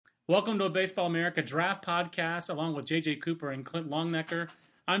Welcome to a Baseball America Draft Podcast, along with J.J. Cooper and Clint Longnecker.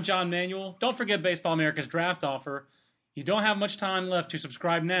 I'm John Manuel. Don't forget Baseball America's draft offer. You don't have much time left to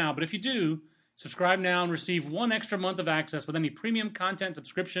subscribe now, but if you do, subscribe now and receive one extra month of access with any premium content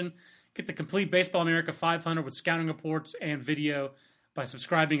subscription. Get the complete Baseball America 500 with scouting reports and video by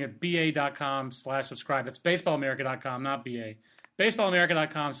subscribing at ba.com/subscribe. That's baseballamerica.com, not BA.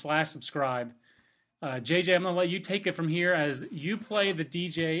 baseballamerica.com/subscribe. JJ, I'm going to let you take it from here as you play the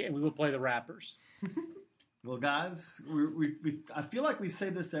DJ and we will play the rappers. Well, guys, I feel like we say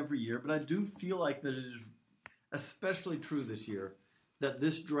this every year, but I do feel like that it is especially true this year that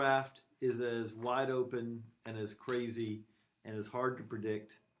this draft is as wide open and as crazy and as hard to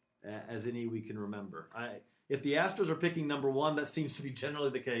predict as any we can remember. If the Astros are picking number one, that seems to be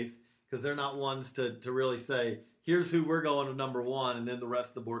generally the case because they're not ones to really say, here's who we're going to number one, and then the rest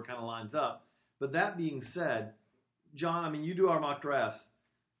of the board kind of lines up. But that being said, John, I mean, you do our mock drafts.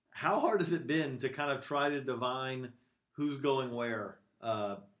 How hard has it been to kind of try to divine who's going where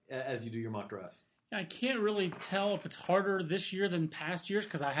as you do your mock drafts? I can't really tell if it's harder this year than past years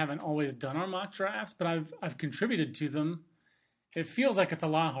because I haven't always done our mock drafts, but I've contributed to them. It feels like it's a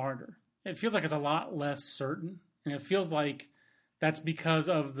lot harder. It feels like it's a lot less certain, and it feels like that's because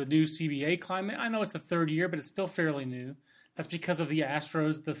of the new CBA climate. I know it's the third year, but it's still fairly new. That's because of the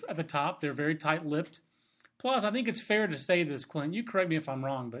Astros at the top. They're very tight-lipped. Plus, I think it's fair to say this, Clint. You correct me if I'm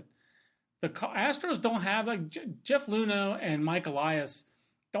wrong, but the Astros don't have, like Jeff Luhnow and Mike Elias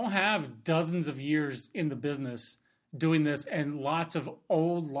don't have dozens of years in the business doing this and lots of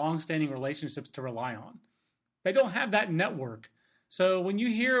old, long-standing relationships to rely on. They don't have that network. So when you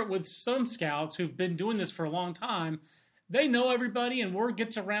hear it with some scouts who've been doing this for a long time, they know everybody and word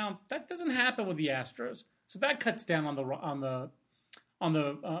gets around. That doesn't happen with the Astros. So that cuts down on the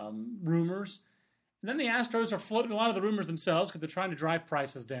rumors. And then the Astros are floating a lot of the rumors themselves because they're trying to drive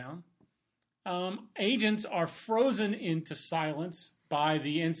prices down. Agents are frozen into silence by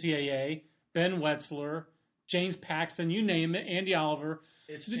the NCAA, Ben Wetzler, James Paxton, you name it, Andy Oliver.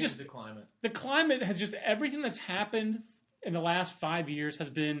 It's changed the climate. The climate has just, everything that's happened in the last 5 years has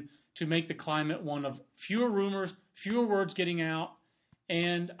been to make the climate one of fewer rumors, fewer words getting out.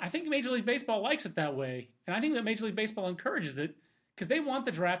 And I think Major League Baseball likes it that way. And I think that Major League Baseball encourages it because they want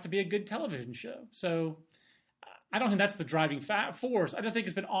the draft to be a good television show. So I don't think that's the driving force. I just think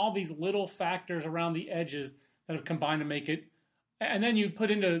it's been all these little factors around the edges that have combined to make it. And then you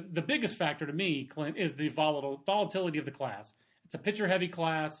put into the biggest factor to me, Clint, is the volatility of the class. It's a pitcher-heavy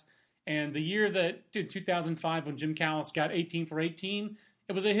class. And the year that, 2005, when Jim Callis got 18 for 18,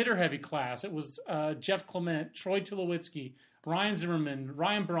 it was a hitter-heavy class. It was Jeff Clement, Troy Tulowitzki, Ryan Zimmerman,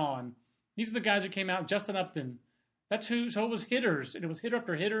 Ryan Braun. These are the guys who came out. Justin Upton. That's who. So it was hitters, and it was hitter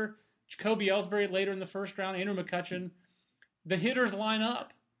after hitter. Jacoby Ellsbury later in the first round. Andrew McCutchen. The hitters line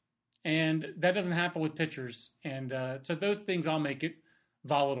up, and that doesn't happen with pitchers. And so those things all make it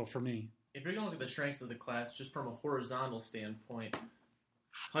volatile for me. If you're going to look at the strengths of the class, just from a horizontal standpoint,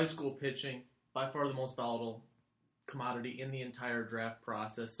 high school pitching by far the most volatile commodity in the entire draft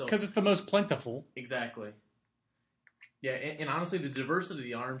process. So because it's the most plentiful. Exactly. Yeah, and honestly, the diversity of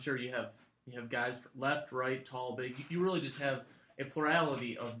the arms here, you have guys left, right, tall, big. You really just have a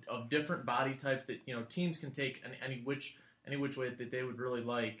plurality of different body types that teams can take any which way that they would really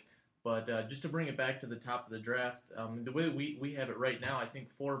like. But just to bring it back to the top of the draft, the way that we have it right now, I think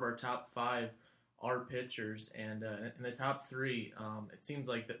 4 of our top 5 are pitchers, and in the top 3, it seems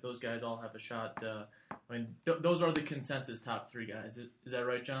like that those guys all have a shot. Those are the consensus top 3 guys. Is that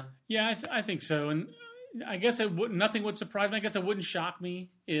right, John? Yeah, I think so. And I guess nothing would surprise me. I guess it wouldn't shock me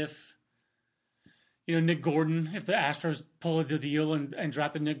if, Nick Gordon, if the Astros pull a deal and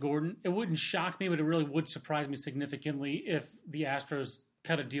drafted Nick Gordon. It wouldn't shock me, but it really would surprise me significantly if the Astros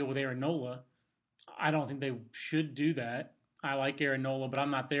cut a deal with Aaron Nola. I don't think they should do that. I like Aaron Nola, but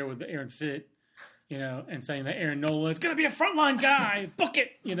I'm not there with Aaron Fitt. And saying that Aaron Nola is going to be a frontline guy, book it.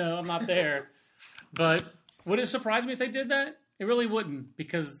 I'm not there. But would it surprise me if they did that? It really wouldn't,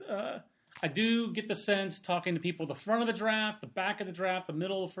 because I do get the sense, talking to people at the front of the draft, the back of the draft, the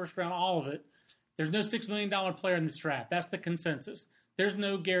middle of the first round, all of it, there's no $6 million player in this draft. That's the consensus. There's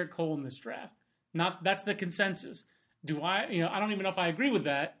no Garrett Cole in this draft. That's the consensus. I don't even know if I agree with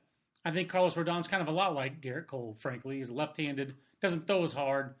that. I think Carlos Rodon's kind of a lot like Garrett Cole, frankly. He's left-handed, doesn't throw as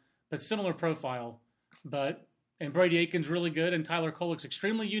hard, but similar profile. And Brady Aiken's really good, and Tyler Kolek's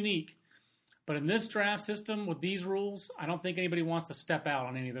extremely unique. But in this draft system with these rules, I don't think anybody wants to step out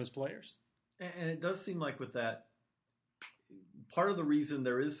on any of those players. And it does seem like with that, part of the reason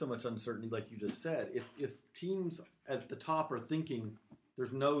there is so much uncertainty, like you just said, if teams at the top are thinking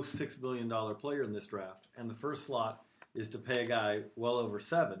there's no $6 billion player in this draft, and the first slot is to pay a guy well over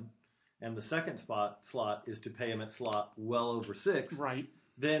 $7 and the second slot is to pay him at slot well over 6, Right.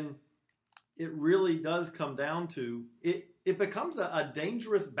 then it really does come down to it becomes a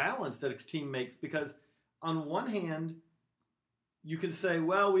dangerous balance that a team makes, because on one hand, you can say,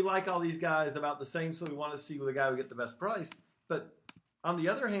 well, we like all these guys about the same, so we want to see the guy who get the best price. But on the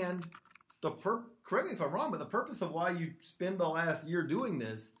other hand, correct me if I'm wrong, but the purpose of why you spend the last year doing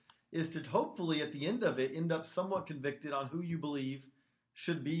this is to hopefully at the end of it end up somewhat convicted on who you believe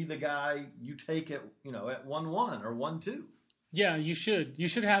should be the guy you take at 1-1 or 1-2. Yeah, you should. You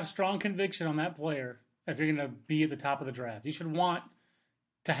should have strong conviction on that player if you're going to be at the top of the draft. You should want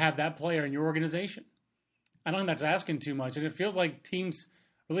to have that player in your organization. I don't think that's asking too much, and it feels like teams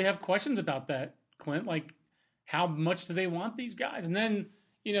really have questions about that, Clint. Like, how much do they want these guys? And then,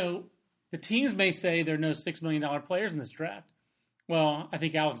 the teams may say there are no $6 million players in this draft. Well, I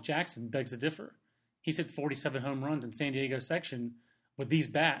think Alex Jackson begs to differ. He's hit 47 home runs in San Diego section with these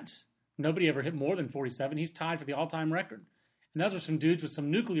bats. Nobody ever hit more than 47. He's tied for the all-time record. And those are some dudes with some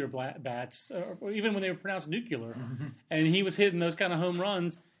nuclear bats, or even when they were pronounced nuclear. And he was hitting those kind of home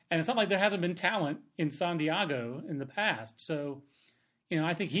runs. And it's not like there hasn't been talent in San Diego in the past. So,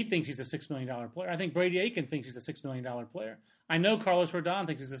 I think he thinks he's a $6 million player. I think Brady Aiken thinks he's a $6 million player. I know Carlos Rodon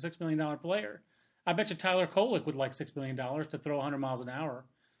thinks he's a $6 million player. I bet you Tyler Kolek would like $6 million to throw 100 miles an hour.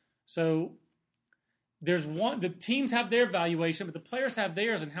 So the teams have their valuation, but the players have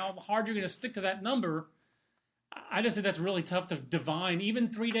theirs, and how hard you're going to stick to that number. I just think that's really tough to divine, even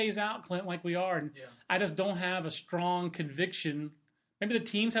 3 days out, Clint, like we are. And I just don't have a strong conviction. Maybe the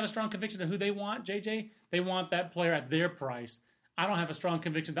teams have a strong conviction of who they want, JJ. They want that player at their price. I don't have a strong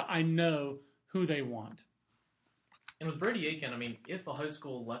conviction that I know who they want. And with Brady Aiken, if a high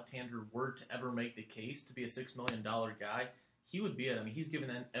school left-hander were to ever make the case to be a $6 million guy, he would be it. He's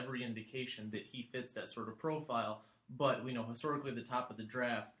given every indication that he fits that sort of profile. But we know historically at the top of the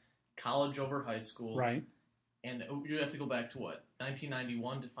draft, college over high school. Right. And you have to go back to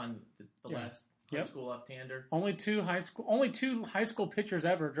 1991 to find the last high school left-hander. Only two high school pitchers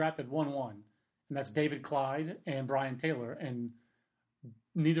ever drafted 1-1, and that's David Clyde and Brian Taylor, and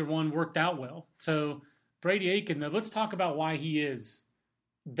neither one worked out well. So Brady Aiken, let's talk about why he is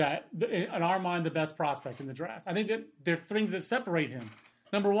in our mind, the best prospect in the draft. I think that there are things that separate him.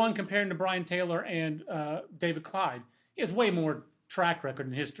 Number one, comparing to Brian Taylor and David Clyde, he has way more track record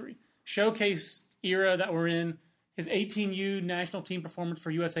in history. Showcase era that we're in, his 18U national team performance for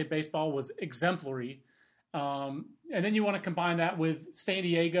USA Baseball was exemplary. And then you want to combine that with San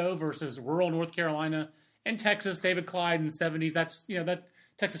Diego versus rural North Carolina and Texas, David Clyde in the 70s. That's, that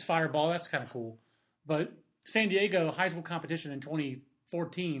Texas Fireball, that's kind of cool. But San Diego high school competition in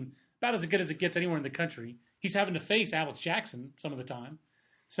 2014, about as good as it gets anywhere in the country. He's having to face Alex Jackson some of the time.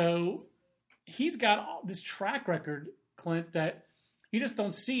 So he's got all this track record, Clint, that you just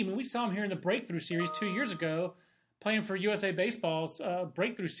don't see. We saw him here in the Breakthrough Series 2 years ago, playing for USA Baseball's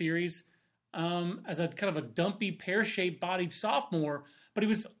Breakthrough Series as a kind of a dumpy, pear-shaped bodied sophomore, but he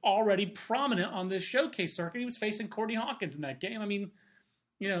was already prominent on this showcase circuit. He was facing Courtney Hawkins in that game. I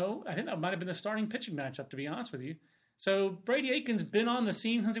think that might have been the starting pitching matchup, to be honest with you. So Brady Aiken's been on the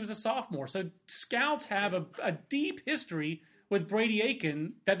scene since he was a sophomore. So scouts have a deep history with Brady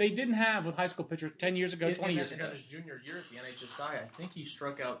Aiken that they didn't have with high school pitchers 10 years ago, 20 years ago. In his junior year at the NHSI, I think he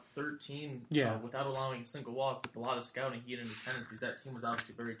struck out 13 without allowing a single walk with a lot of scouting. He had in attendance because that team was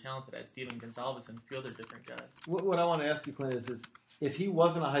obviously very talented. I had Steven Gonzalez and a few other different guys. What I want to ask you, Clint, is if he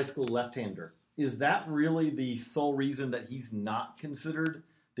wasn't a high school left-hander, is that really the sole reason that he's not considered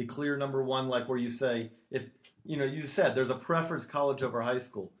the clear number one, like where you say, if you said there's a preference college over high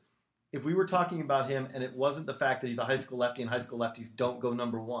school. If we were talking about him and it wasn't the fact that he's a high school lefty and high school lefties don't go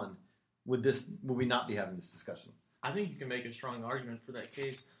number one, would we not be having this discussion? I think you can make a strong argument for that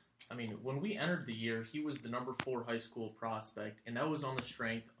case. When we entered the year, he was the number 4 high school prospect, and that was on the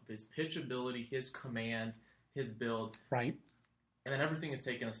strength of his pitch ability, his command, his build. Right. And then everything has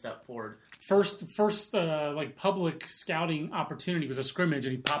taken a step forward. First, public scouting opportunity was a scrimmage,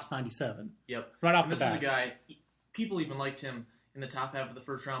 and he pops 97. Yep. Right off the bat. This is a guy, people even liked him in the top half of the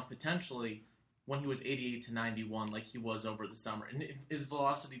first round, potentially when he was 88 to 91, like he was over the summer. And his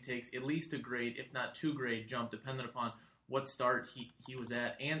velocity takes at least a grade, if not 2 grade jump, depending upon what start he was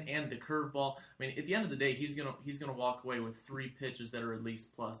at, and the curveball. At the end of the day, he's gonna walk away with 3 pitches that are at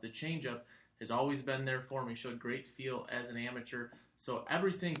least plus. The changeup has always been there for him. He showed great feel as an amateur. So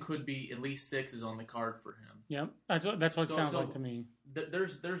everything could be at least 6s on the card for him. Yeah, that's what it sounds like to me.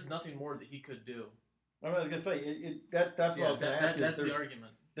 There's nothing more that he could do. I was going to say that's what I was going to ask. That's the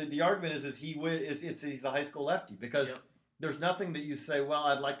argument. The argument is he's a high school lefty because there's nothing that you say, well,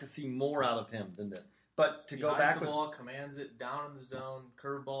 I'd like to see more out of him than this. But to He go hides back the with ball, commands it down in the zone,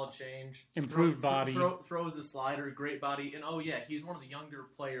 curveball change, Improved body. throws a slider, great body, and he's one of the younger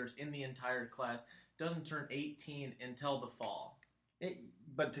players in the entire class. Doesn't turn 18 until the fall.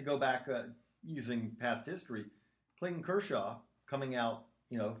 But to go back using past history, Clayton Kershaw coming out,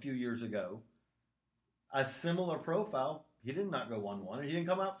 a few years ago, a similar profile. He did not go 1-1. He didn't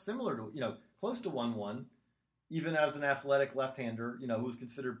come out similar to, close to 1-1, even as an athletic left-hander, who was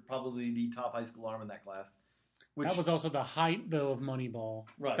considered probably the top high school arm in that class. That was also the height, though, of Moneyball.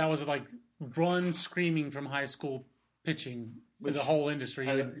 Right. That was like run screaming from high school pitching with the whole industry.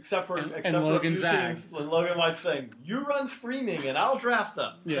 Except for Logan Zag. Logan White saying, "You run screaming, and I'll draft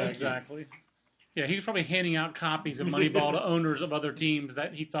them." Yeah, exactly. Yeah, he was probably handing out copies of Moneyball to owners of other teams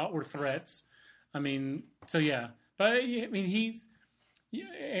that he thought were threats. I mean, so yeah. But, I mean,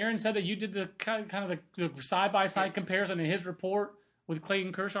 Aaron said that you did the kind of the side-by-side comparison in his report with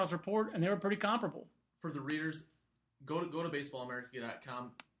Clayton Kershaw's report, and they were pretty comparable. For the readers, go to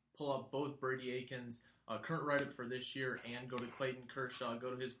baseballamerica.com, pull up both Brady Aiken's current write-up for this year, and go to Clayton Kershaw, go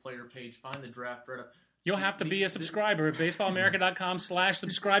to his player page, find the draft write-up. You'll have to be a subscriber at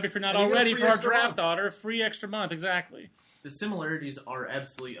baseballamerica.com/subscribe if you're not already for our draft order. Free extra month, exactly. The similarities are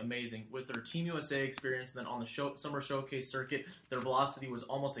absolutely amazing. With their Team USA experience, and then on the Summer Showcase circuit, their velocity was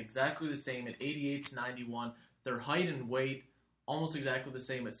almost exactly the same at 88 to 91. Their height and weight, almost exactly the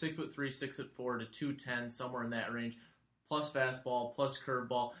same at 6'3", 6'4" to 210, somewhere in that range, plus fastball, plus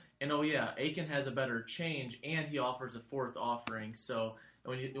curveball. And Aiken has a better change, and he offers a fourth offering. So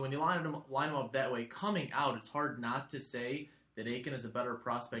when you line him up that way, coming out, it's hard not to say that Aiken is a better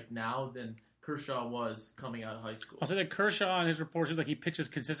prospect now than Kershaw was coming out of high school. I'll say that Kershaw in his reports seems like he pitches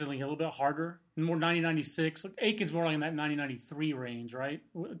consistently a little bit harder, more 90-96. Like Aiken's more like in that 90-93 range, right?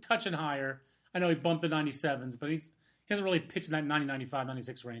 Touching higher. I know he bumped the 97s, but he hasn't really pitched in that 90-95,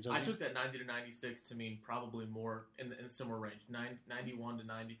 96 range. I took that 90 to 96 to mean probably more in the similar range, 91 to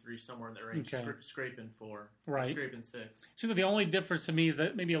 93, somewhere in that range, okay. Scraping 4, right. Scraping 6. So the only difference to me is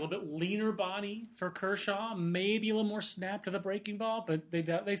that maybe a little bit leaner body for Kershaw, maybe a little more snap to the breaking ball, but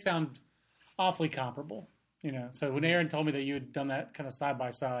they sound awfully comparable. So when Aaron told me that you had done that kind of side by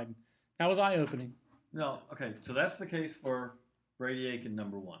side, that was eye opening. No, okay, so that's the case for Brady Aiken,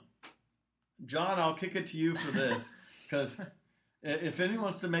 number 1. John, I'll kick it to you for this. Because if anyone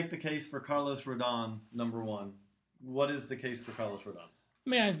wants to make the case for Carlos Rodon, number 1, what is the case for Carlos Rodon? I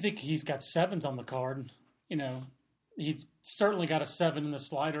mean, I think he's got 7s on the card. He's certainly got a 7 in the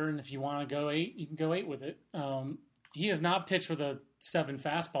slider, and if you want to go 8, you can go 8 with it. He has not pitched with a 7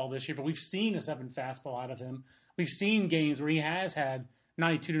 fastball this year, but we've seen a 7 fastball out of him. We've seen games where he has had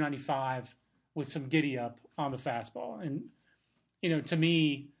 92 to 95 with some giddy up on the fastball. And, to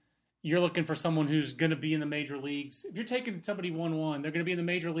me, you're looking for someone who's going to be in the major leagues. If you're taking somebody 1-1, they're going to be in the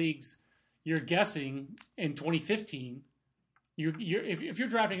major leagues, you're guessing, in 2015. If you're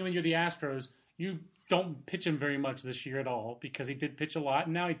drafting him and you're the Astros, you don't pitch him very much this year at all because he did pitch a lot,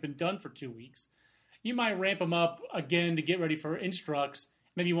 and now he's been done for 2 weeks. You might ramp him up again to get ready for Instructs.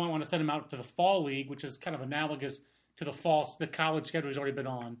 Maybe you want to send him out to the fall league, which is kind of analogous to the college schedule he's already been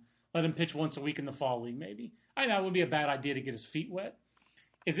on. Let him pitch once a week in the fall league, maybe. I know it would be a bad idea to get his feet wet.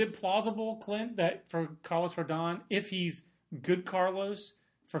 Is it plausible, Clint, that for Carlos Rodon, if he's good Carlos,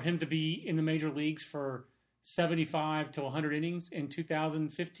 for him to be in the major leagues for 75 to 100 innings in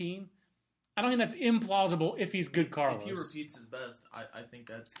 2015? I don't think that's implausible if he's good Carlos. If he repeats his best, I think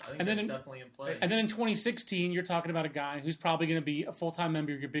that's definitely in play. And then in 2016, you're talking about a guy who's probably going to be a full-time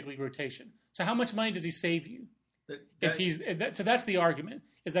member of your big league rotation. So how much money does he save you? So that's the argument,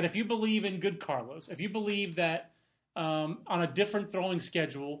 is that if you believe in good Carlos, if you believe that on a different throwing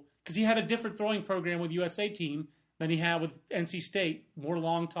schedule, because he had a different throwing program with USA team than he had with NC State, more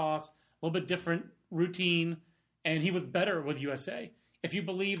long toss, a little bit different routine, and he was better with USA. If you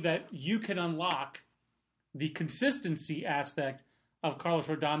believe that you can unlock the consistency aspect of Carlos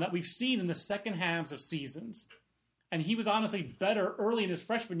Rodon that we've seen in the second halves of seasons, and he was honestly better early in his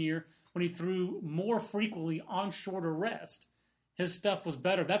freshman year when he threw more frequently on shorter rest. His stuff was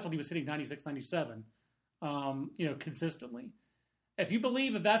better. That's when he was hitting 96, 97. Consistently. If you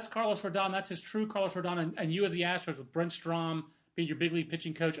believe that that's Carlos Rodon, that's his true Carlos Rodon, and you as the Astros with Brent Strom being your big league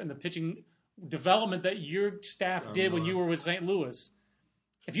pitching coach and the pitching development that your staff did when you were with St. Louis,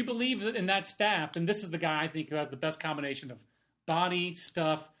 if you believe in that staff, then this is the guy I think who has the best combination of body,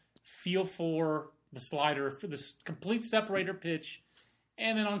 stuff, feel for the slider, for this complete separator pitch,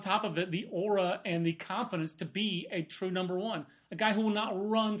 and then on top of it, the aura and the confidence to be a true number 1. A guy who will not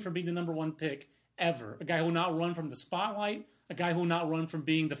run from being the number 1 pick ever. A guy who will not run from the spotlight. A guy who will not run from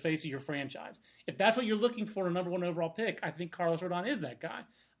being the face of your franchise. If that's what you're looking for in a number 1 overall pick, I think Carlos Rodon is that guy.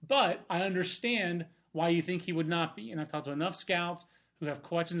 But I understand why you think he would not be. And I've talked to enough scouts who have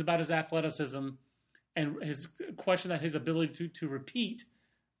questions about his athleticism and his question that his ability to repeat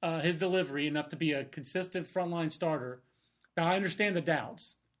his delivery enough to be a consistent frontline starter. Now, I understand the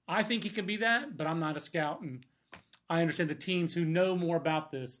doubts. I think he can be that, but I'm not a scout, and I understand the teams who know more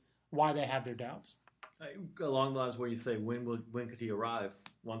about this, why they have their doubts. Along the lines where you say, when could he arrive?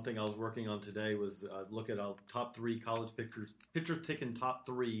 One thing I was working on today was look at our top 3 college pitchers taken top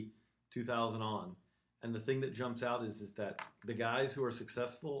 3 2000 on. And the thing that jumps out is that the guys who are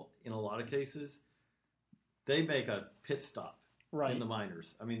successful in a lot of cases, they make a pit stop in the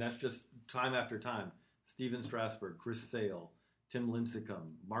minors. I mean, that's just time after time. Steven Strasburg, Chris Sale, Tim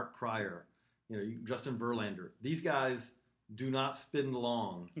Lincecum, Mark Pryor, Justin Verlander. These guys do not spin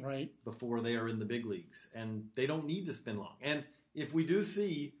long before they are in the big leagues, and they don't need to spin long. And if we do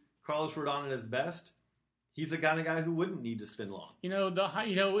see Carlos Rodon at his best, he's the kind of guy who wouldn't need to spin long.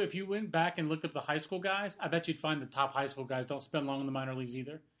 If you went back and looked up the high school guys, I bet you'd find the top high school guys don't spend long in the minor leagues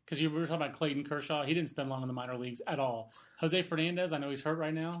either. Because you were talking about Clayton Kershaw, he didn't spend long in the minor leagues at all. Jose Fernandez, I know he's hurt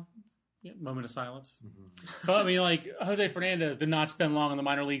right now. Yeah, moment of silence. Mm-hmm. But I mean, Jose Fernandez did not spend long in the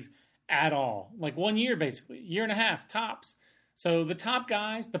minor leagues at all. 1 year, basically, year and a half tops. So the top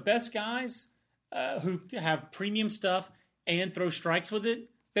guys, the best guys who have premium stuff and throw strikes with it,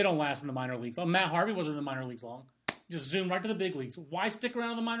 they don't last in the minor leagues. Matt Harvey wasn't in the minor leagues long. Just zoom right to the big leagues. Why stick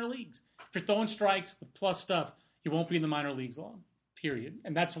around in the minor leagues? If you're throwing strikes with plus stuff, you won't be in the minor leagues long, period.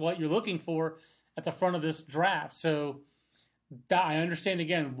 And that's what you're looking for at the front of this draft. So I understand,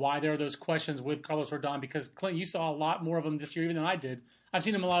 again, why there are those questions with Carlos Rodon, because, Clint, you saw a lot more of him this year even than I did. I've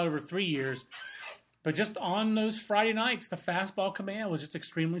seen him a lot over 3 years. But just on those Friday nights, the fastball command was just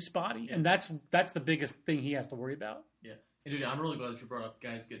extremely spotty. And that's the biggest thing he has to worry about. Yeah. And, JJ, I'm really glad that you brought up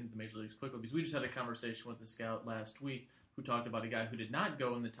guys getting to the major leagues quickly, because we just had a conversation with the scout last week who talked about a guy who did not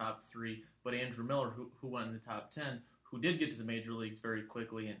go in the top 3, but Andrew Miller, who went in the top 10, who did get to the major leagues very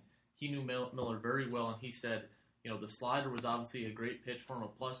quickly. And he knew Miller very well, and he said, the slider was obviously a great pitch for him, a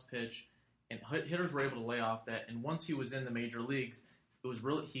plus pitch, and hitters were able to lay off that. And once he was in the major leagues, it was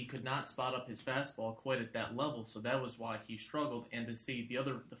really, he could not spot up his fastball quite at that level, so that was why he struggled. And to see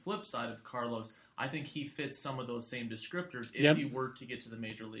the flip side of Carlos, I think he fits some of those same descriptors if he were to get to the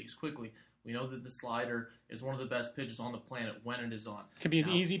major leagues quickly. We know that the slider is one of the best pitches on the planet when it is on. It could be an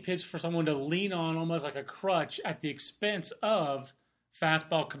easy pitch for someone to lean on, almost like a crutch, at the expense of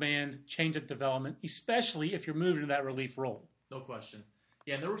fastball command, changeup development, especially if you're moved into that relief role. No question.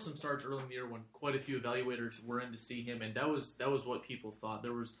 Yeah, and there were some starts early in the year when quite a few evaluators were in to see him, and that was what people thought.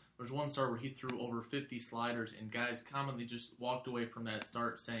 There was one start where he threw over 50 sliders, and guys commonly just walked away from that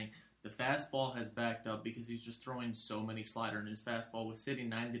start saying the fastball has backed up because he's just throwing so many sliders, and his fastball was sitting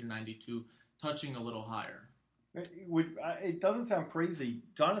 90 to 92, touching a little higher. It doesn't sound crazy.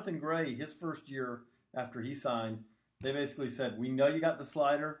 Jonathan Gray, his first year after he signed, they basically said, we know you got the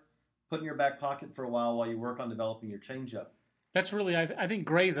slider, put in your back pocket for a while you work on developing your changeup. That's really, I think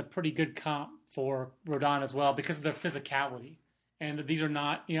Gray's a pretty good comp for Rodon as well because of their physicality. And these are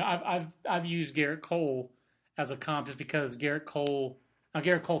not, I've used Garrett Cole as a comp just because Garrett Cole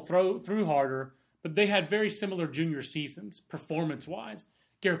threw harder, but they had very similar junior seasons performance-wise.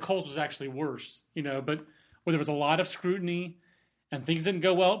 Garrett Cole's was actually worse, but where there was a lot of scrutiny and things didn't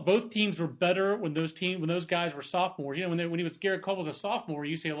go well. Both teams were better when those guys were sophomores. When Garrett Cole was a sophomore,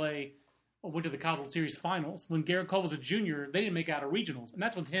 UCLA went to the College World Series finals. When Garrett Cole was a junior, they didn't make it out of regionals, and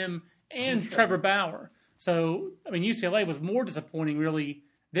that's with him and Trevor Bauer. So, UCLA was more disappointing, really,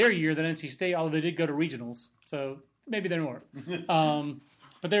 their year than NC State, although they did go to regionals. So, maybe they weren't.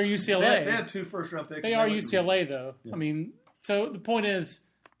 But they're UCLA. They had 2 first-round picks. They are UCLA, though. Yeah. So the point is,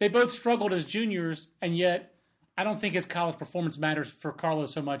 they both struggled as juniors, and yet I don't think his college performance matters for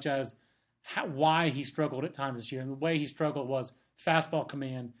Carlos so much as why he struggled at times this year. And the way he struggled was fastball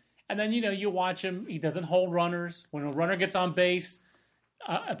command. And then, you watch him. He doesn't hold runners. When a runner gets on base,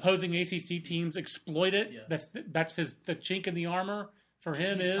 opposing ACC teams exploit it. Yes. That's the chink in the armor for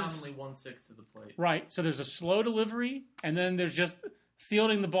him. He's commonly 1-6 to the plate. Right. So there's a slow delivery, and then there's just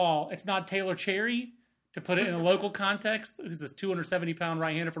fielding the ball. It's not Taylor Cherry, to put it in a local context, who's this 270-pound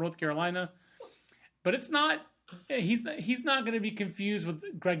right-hander from North Carolina. But it's not. He's not going to be confused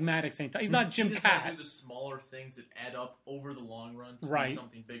with Greg Maddux anytime. He's not Jim Catt. He does not do the smaller things that add up over the long run to be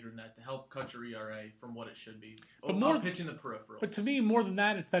something bigger than that, to help cut your ERA from what it should be. But more pitching the peripheral. But to me, more than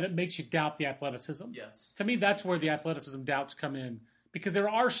that, it's that it makes you doubt the athleticism. Yes. To me, that's where the athleticism doubts come in. Because there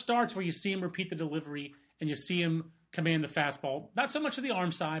are starts where you see him repeat the delivery and you see him command the fastball. Not so much of the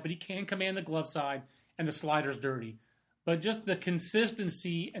arm side, but he can command the glove side, and the slider's dirty. But just the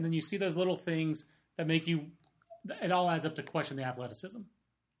consistency, and then you see those little things that make you – it all adds up to question the athleticism.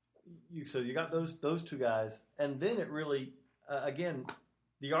 So you got those two guys, and then it really again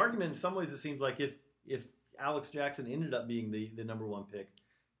the argument in some ways it seems like if Alex Jackson ended up being the number one pick,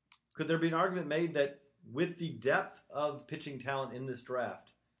 could there be an argument made that with the depth of pitching talent in this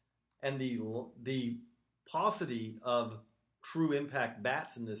draft and the paucity of true impact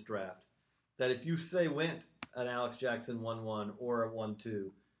bats in this draft, that if you say went an Alex Jackson 1-1 or a 1-2,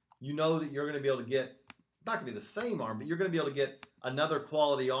 you know that you're going to be able to get not going to be the same arm, but you're going to be able to get another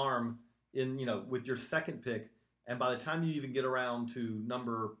quality arm with your second pick. And by the time you even get around to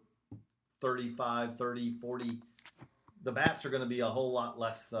number 35, 30, 40, the bats are going to be a whole lot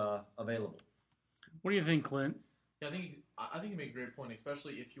less available. What do you think, Clint? Yeah, I think you make a great point,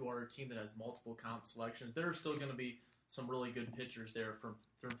 especially if you are a team that has multiple comp selections. There are still going to be some really good pitchers there from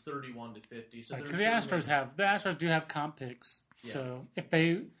 31 to 50. So because the Astros do have comp picks. Yeah. So I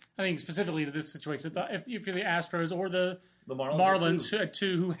think specifically to this situation, if you're the Astros or the Marlins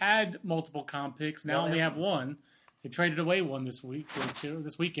who had multiple comp picks, now only have one. They traded away one this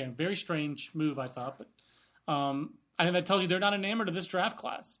weekend. Very strange move, I thought, but I think that tells you they're not enamored of this draft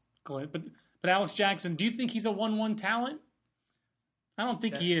class. But Alex Jackson, do you think he's a 1-1 talent? I don't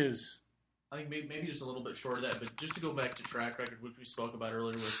think he is. I think maybe just a little bit short of that, but just to go back to track record, which we spoke about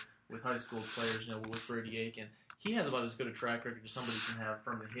earlier with high school players, with Brady Aiken, he has about as good a track record as somebody can have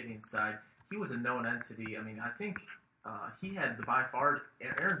from the hitting side. He was a known entity. I mean, I think he had by far,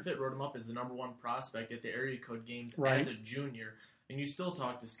 Aaron Fitt wrote him up as the number one prospect at the area code games as a junior, and you still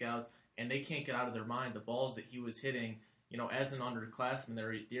talk to scouts, and they can't get out of their mind the balls that he was hitting, as an underclassman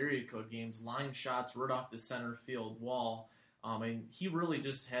there at the area code games, line shots right off the center field wall. And he really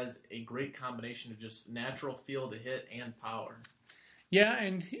just has a great combination of just natural feel to hit and power. Yeah,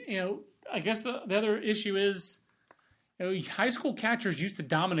 and I guess the other issue is, high school catchers used to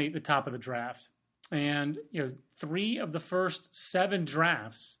dominate the top of the draft, and 3 of the first 7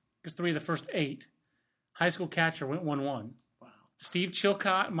 drafts, because 3 of the first 8, high school catcher went 1-1. Wow. Steve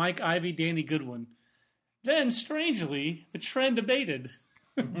Chilcott, Mike Ivey, Danny Goodwin. Then, strangely, the trend abated.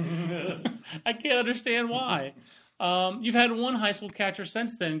 I can't understand why. You've had one high school catcher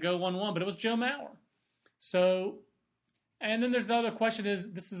since then go 1-1, but it was Joe Mauer. So, and then there's the other question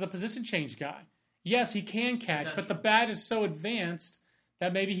is, this is a position change guy. Yes, he can catch, but the bat is so advanced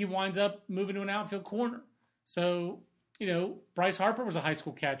that maybe he winds up moving to an outfield corner. So, Bryce Harper was a high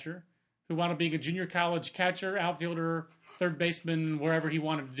school catcher who wound up being a junior college catcher, outfielder, third baseman, wherever he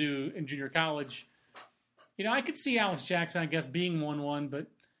wanted to do in junior college. I could see Alex Jackson, I guess, being 1-1, but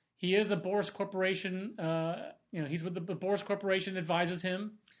he is a Boris Corporation. He's with the Boris Corporation, advises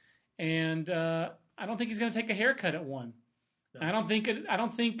him, and I don't think he's going to take a haircut at 1. No. I don't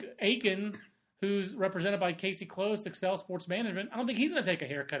think Aiken, who's represented by Casey Close, Excel Sports Management, I don't think he's going to take a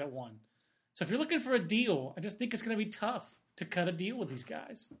haircut at 1. So if you're looking for a deal, I just think it's going to be tough to cut a deal with these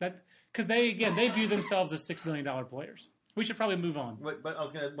guys. Because they view themselves as $6 million players. We should probably move on. But I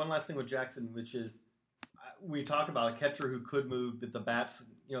was going to one last thing with Jackson, which is we talk about a catcher who could move, but the bats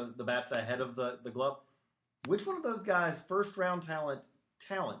ahead of the glove. Which one of those guys, first round talent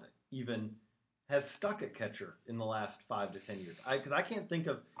even, has stuck at catcher in the last 5 to 10 years? Because I can't think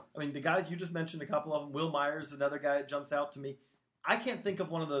of. I mean, the guys you just mentioned, a couple of them. Will Myers, another guy that jumps out to me. I can't think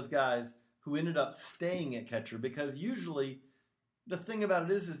of one of those guys who ended up staying at catcher, because usually the thing about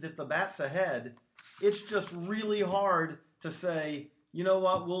it is if the bat's ahead, it's just really hard to say, you know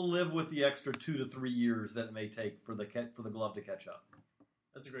what, we'll live with the extra 2 to 3 years that it may take for the glove to catch up.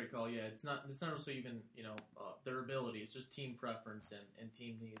 That's a great call. Yeah, it's not also even their ability. It's just team preference and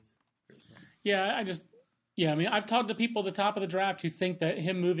team needs. Yeah, I mean, I've talked to people at the top of the draft who think that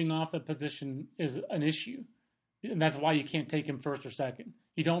him moving off the position is an issue, and that's why you can't take him first or second.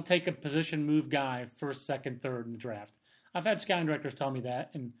 You don't take a position move guy first, second, third in the draft. I've had scouting directors tell me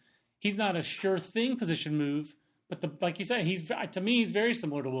that, and he's not a sure thing position move. But like you say, to me he's very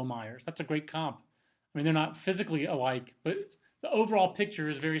similar to Will Myers. That's a great comp. I mean, they're not physically alike, but the overall picture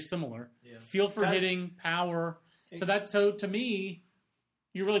is very similar. Yeah. Feel for hitting, power. So to me,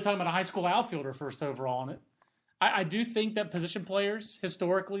 you're really talking about a high school outfielder first overall in it. I do think that position players,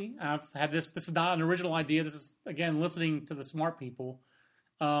 historically, I've had this is not an original idea. This is, again, listening to the smart people,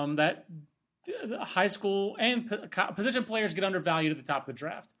 that high school and position players get undervalued at the top of the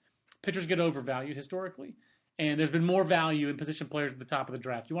draft. Pitchers get overvalued historically. And there's been more value in position players at the top of the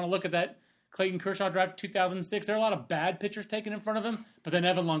draft. You want to look at that Clayton Kershaw draft 2006, there are a lot of bad pitchers taken in front of him, but then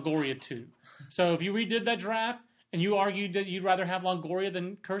Evan Longoria too. So if you redid that draft and you argued that you'd rather have Longoria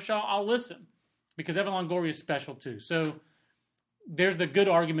than Kershaw, I'll listen, because Evan Longoria is special too. So there's the good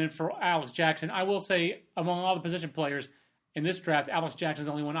argument for Alex Jackson. I will say, among all the position players in this draft, Alex Jackson is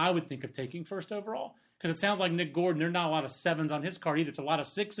the only one I would think of taking first overall, Because it sounds like Nick Gordon, there are not a lot of 7s on his card either. It's a lot of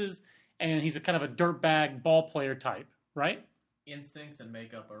 6s, and he's a kind of a dirtbag ball player type, right? Instincts and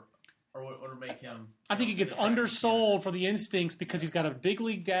makeup or make him. I think he gets undersold for the instincts because he's got a big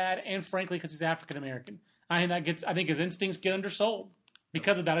league dad, and frankly, because he's African American. I think his instincts get undersold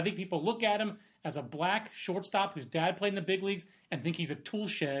because of that. I think people look at him as a black shortstop whose dad played in the big leagues and think he's a tool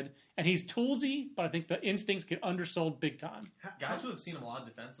shed, and he's toolsy, but I think the instincts get undersold big time. Guys who have seen him a lot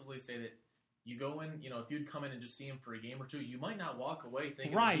defensively say that you go in, if you'd come in and just see him for a game or two, you might not walk away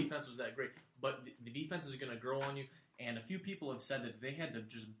thinking the defense was that great, but the defense is going to grow on you. And a few people have said that they had to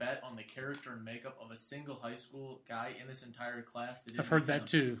just bet on the character and makeup of a single high school guy in this entire class. I've heard that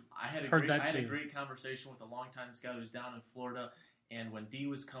too. I had a great conversation with a longtime scout who's down in Florida, and when D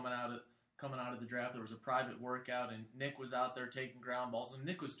was coming out of the draft, there was a private workout, and Nick was out there taking ground balls. And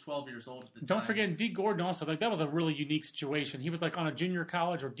Nick was 12 years old at the time. Don't forget D. Gordon also. That was a really unique situation. He was on a junior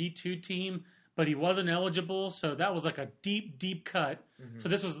college or D2 team, but he wasn't eligible, so that was a deep, deep cut. Mm-hmm. So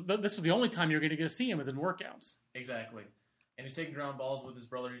this was the only time you're going to get to see him was in workouts. Exactly. And he's taking ground balls with his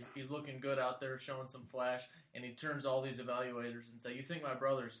brother. He's looking good out there, showing some flash, and he turns all these evaluators and say, "You think my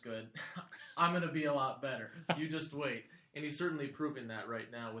brother's good? I'm going to be a lot better. You just wait." And he's certainly proving that right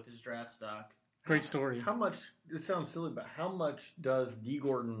now with his draft stock. Great story. How much, it sounds silly, but how much does D.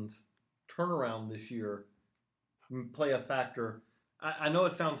 Gordon's turnaround this year play a factor? I know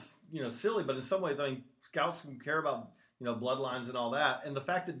it sounds silly, but in some ways, scouts can care about bloodlines and all that. And the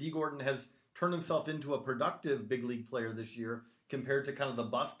fact that D. Gordon has turned himself into a productive big league player this year compared to kind of the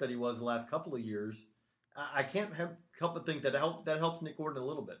bust that he was the last couple of years, I can't help but think that helps Nick Gordon a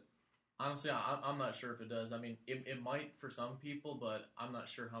little bit. Honestly, I'm not sure if it does. I mean, it might for some people, but I'm not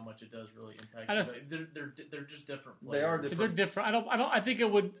sure how much it does really impact. They're just different players. They are different. They're different. I think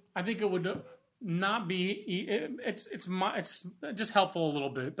it would not be. It's just helpful a little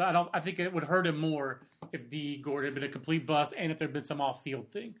bit, but I think it would hurt him more if D. Gordon had been a complete bust and if there'd been some off-field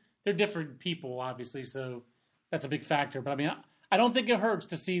thing. They're different people, obviously, so that's a big factor. But I mean, I don't think it hurts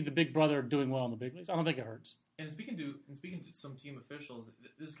to see the big brother doing well in the big leagues. I don't think it hurts. And speaking to some team officials,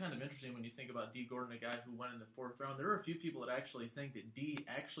 this is kind of interesting when you think about D. Gordon, a guy who went in the 4th round. There are a few people that actually think that D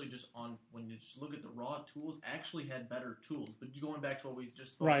actually when you just look at the raw tools, actually had better tools. But going back to what we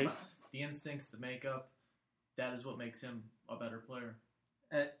just spoke about, the instincts, the makeup, that is what makes him a better player.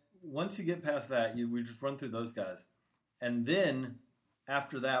 Once you get past that, we just run through those guys. And then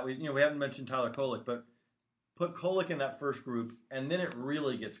after that, we haven't mentioned Tyler Kolek, but put Kolek in that first group, and then it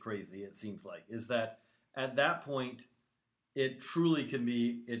really gets crazy, it seems like, is that at that point, it truly can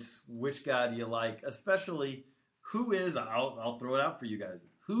be, it's which guy do you like, especially I'll throw it out for you guys,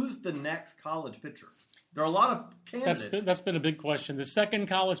 who's the next college pitcher? There are a lot of candidates. That's been a big question. The second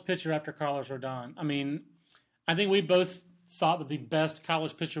college pitcher after Carlos Rodon. I mean, I think we both thought that the best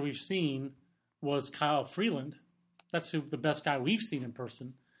college pitcher we've seen was Kyle Freeland. That's the best guy we've seen in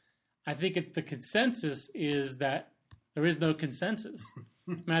person. I think the consensus is that there is no consensus.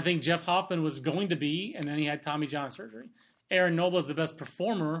 I mean, I think Jeff Hoffman was going to be, and then he had Tommy John surgery. Aaron Nola is the best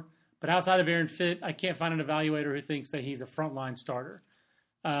performer, but outside of Aaron Fitt, I can't find an evaluator who thinks that he's a frontline starter.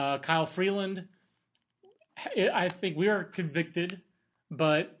 Kyle Freeland, I think we are convicted,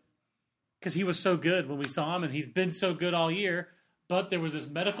 but because he was so good when we saw him, and he's been so good all year. But there was this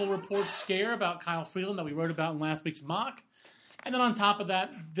medical report scare about Kyle Freeland that we wrote about in last week's mock. And then on top of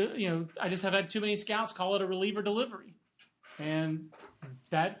that, I just have had too many scouts call it a reliever delivery. And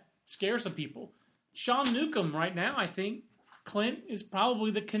that scares some people. Sean Newcomb right now, I think Clint is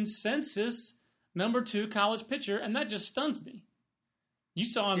probably the consensus number 2 college pitcher, and that just stuns me. You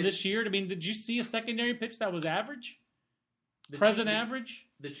saw him this year. I mean, did you see a secondary pitch that was average? Average?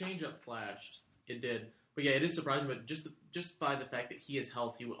 The changeup flashed. It did. But yeah, it is surprising, but just by the fact that he is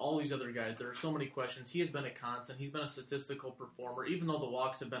healthy with all these other guys, there are so many questions. He has been a constant. He's been a statistical performer, even though the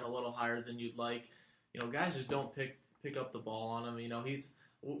walks have been a little higher than you'd like. Guys just don't pick up the ball on him.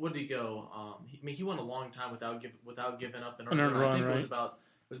 What did he go? He went a long time without giving up an earned run. I think it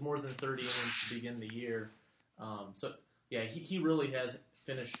was more than 30 innings to begin the year. So yeah, he really has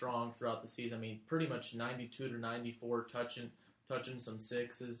finished strong throughout the season. I mean, pretty much 92 to 94, touching some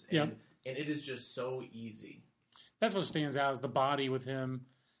 6s, and it is just so easy. That's what stands out is the body with him,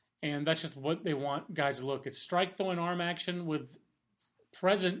 and that's just what they want guys to look. It's strike throwing arm action with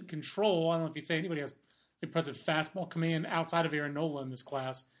present control. I don't know if you'd say anybody has a present fastball command outside of Aaron Nola in this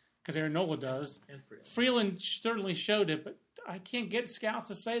class, because Aaron Nola does. And Freeland certainly showed it, but I can't get scouts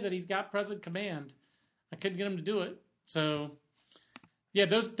to say that he's got present command. I couldn't get him to do it. So, yeah,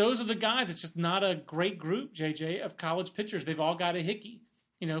 those are the guys. It's just not a great group, JJ, of college pitchers. They've all got a hickey.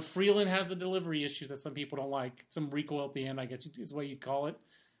 Freeland has the delivery issues that some people don't like. Some recoil at the end, I guess is the way you'd call it.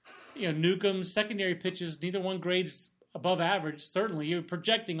 Newcomb's secondary pitches, neither one grades above average. Certainly, you're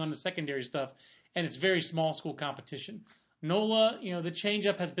projecting on the secondary stuff, and it's very small school competition. Nola, the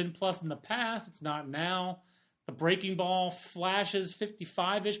changeup has been plus in the past. It's not now. The breaking ball flashes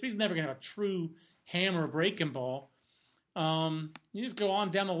 55-ish, but he's never going to have a true hammer breaking ball. You just go on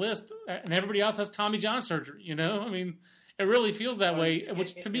down the list, and everybody else has Tommy John surgery. It really feels that way,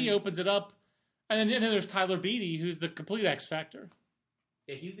 which to me opens it up. And then there's Tyler Beatty, who's the complete X factor.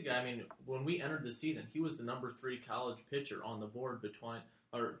 Yeah, he's the guy. When we entered the season, he was the number 3 college pitcher on the board behind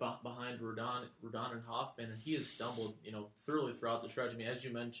Rodon and Hoffman, and he has stumbled, thoroughly throughout the stretch. As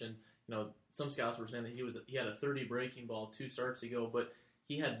you mentioned, some scouts were saying that he had a 30 breaking ball 2 starts ago, but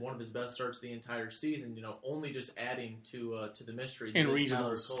he had one of his best starts the entire season. Only just adding to the mystery. In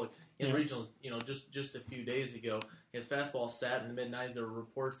regionals, regionals, just a few days ago, his fastball sat in the mid-90s. There were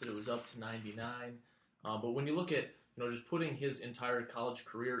reports that it was up to 99. But when you look at just putting his entire college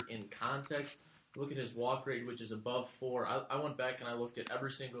career in context, look at his walk rate, which is above 4. I went back and I looked at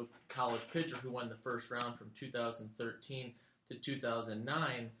every single college pitcher who won the first round from 2013 to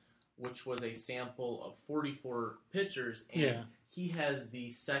 2009, which was a sample of 44 pitchers, and he has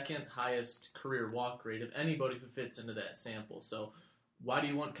the second highest career walk rate of anybody who fits into that sample. So why do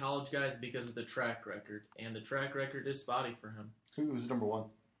you want college guys? Because of the track record, and the track record is spotty for him. Who was number 1?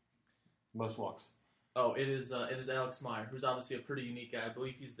 Most walks. Oh, it is Alex Meyer, who's obviously a pretty unique guy. I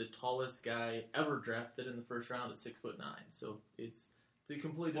believe he's the tallest guy ever drafted in the first round at 6'9". So it's a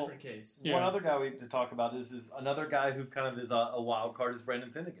completely different case. Yeah. One other guy we have to talk about is another guy who kind of is a wild card is Brandon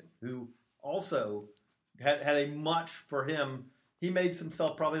Finnegan, who also had a much for him. He made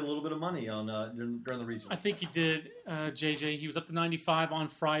himself probably a little bit of money on during the regional. I think he did, JJ. He was up to 95 on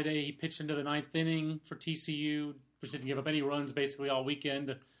Friday. He pitched into the 9th inning for TCU, which didn't give up any runs basically all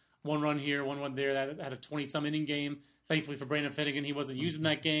weekend. 1 run here, 1 run there. That had a 20-some inning game. Thankfully for Brandon Finnegan, he wasn't using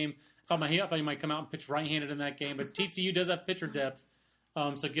that game. I thought he might come out and pitch right-handed in that game. But TCU does have pitcher depth,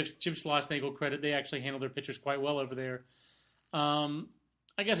 so give Chip Schlossnagle credit. They actually handle their pitchers quite well over there.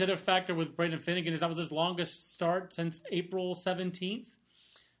 I guess the other factor with Brandon Finnegan is that was his longest start since April 17th.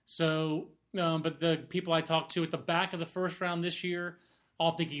 So, but the people I talked to at the back of the first round this year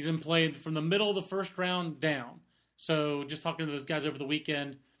all think he's in play from the middle of the first round down. So just talking to those guys over the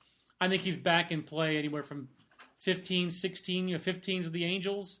weekend, I think he's back in play anywhere from 15, 16, 15s of the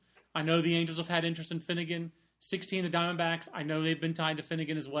Angels. I know the Angels have had interest in Finnegan. 16 the Diamondbacks, I know they've been tied to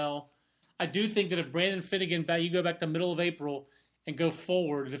Finnegan as well. I do think that if Brandon Finnegan, you go back to the middle of April and go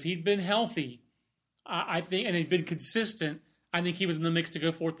forward, and if he'd been healthy, I think, and he'd been consistent, I think he was in the mix to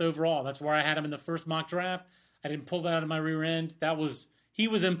go 4th overall. That's where I had him in the first mock draft. I didn't pull that out of my rear end. He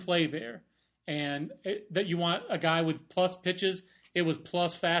was in play there. And that you want a guy with plus pitches, it was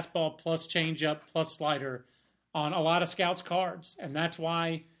plus fastball, plus changeup, plus slider on a lot of scouts' cards. And that's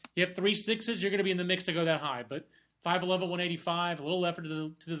why you have 3 6s, you're going to be in the mix to go that high. But 5'11", 185, a little effort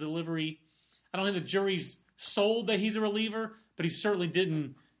to the delivery. I don't think the jury's sold that he's a reliever, but he certainly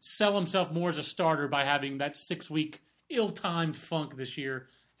didn't sell himself more as a starter by having that 6-week ill-timed funk this year.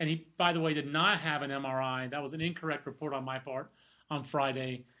 And he, by the way, did not have an MRI. That was an incorrect report on my part on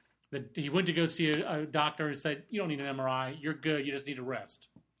Friday. That he went to go see a doctor and said, "You don't need an MRI. You're good. You just need to rest."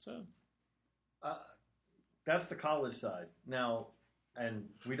 So that's the college side. Now, and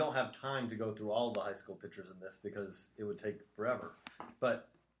we don't have time to go through all the high school pitchers in this because it would take forever. But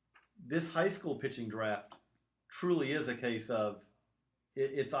this high school pitching draft truly is a case of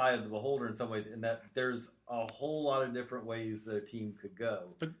it's eye of the beholder in some ways, in that there's a whole lot of different ways the team could go.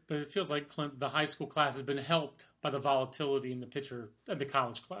 But it feels like, Clint, the high school class has been helped by the volatility in the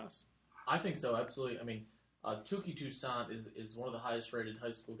college class. I think so, absolutely. Touki Toussaint is one of the highest rated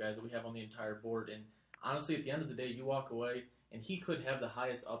high school guys that we have on the entire board, and honestly, at the end of the day, you walk away and he could have the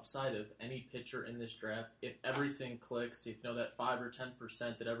highest upside of any pitcher in this draft if everything clicks, if that 5 or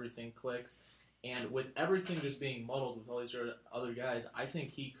 10% that everything clicks. And with everything just being muddled with all these other guys, I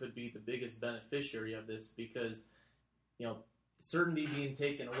think he could be the biggest beneficiary of this because, certainty being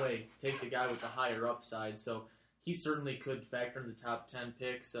taken away, take the guy with the higher upside. So he certainly could factor in the top 10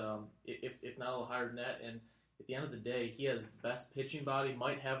 picks, if not a little higher than that. And at the end of the day, he has the best pitching body,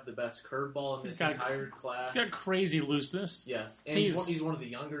 might have the best curveball in this entire class. He's got crazy looseness. Yes, and he's one of the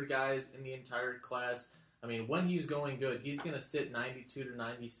younger guys in the entire class. When he's going good, he's going to sit 92 to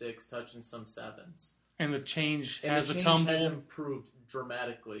 96, touching some 7s. And the change and has the tumble. Has improved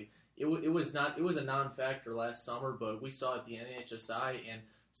dramatically. It was a non-factor last summer, but we saw it at the NHSI, and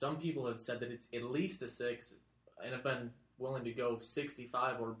some people have said that it's at least a 6, and have been willing to go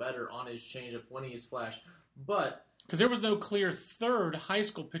 65 or better on his changeup when he is flash. But because there was no clear third high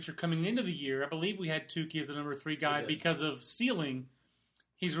school pitcher coming into the year, I believe we had Touki as the number 3 guy because of ceiling.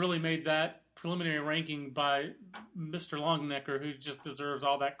 He's really made that preliminary ranking by Mr. Longnecker, who just deserves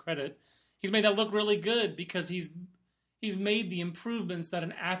all that credit. He's made that look really good because he's made the improvements that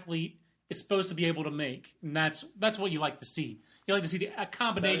an athlete is supposed to be able to make, and that's what you like to see. You like to see a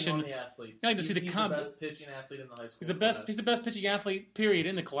combination. Betting on the athlete. You like to see He's the best pitching athlete in the high school. He's the best pitching athlete, period,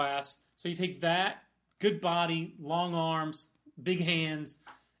 in the class. So you take that, good body, long arms, big hands.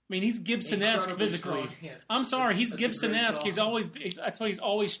 I mean, he's Gibson-esque physically. I'm sorry, he's Gibson-esque. That's what he's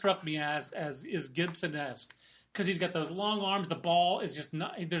always struck me as is Gibson-esque. Because he's got those long arms. The ball is just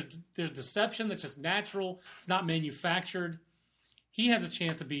not. There's deception that's just natural. It's not manufactured. He has a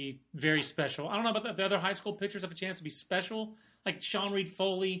chance to be very special. I don't know about the other high school pitchers have a chance to be special, like Sean Reed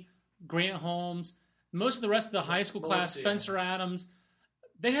Foley, Grant Holmes. Most of the rest of the high school class, Spencer Adams,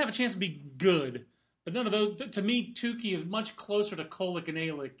 they have a chance to be good. But none of those. To me, Tukey is much closer to Kolick and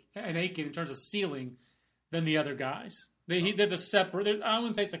Aiken in terms of ceiling than the other guys. There's a separate. I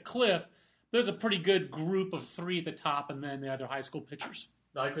wouldn't say it's a cliff. There's a pretty good group of three at the top, and then the other high school pitchers.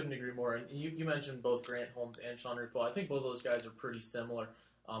 No, I couldn't agree more. And you mentioned both Grant Holmes and Sean Reed Foley. I think both of those guys are pretty similar.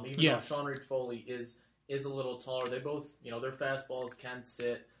 Even though Sean Reed Foley is a little taller, they both, their fastballs can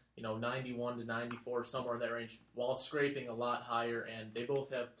sit, 91 to 94, somewhere in that range, while scraping a lot higher. And they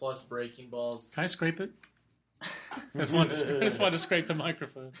both have plus breaking balls. Can I scrape it? I just wanted to scrape the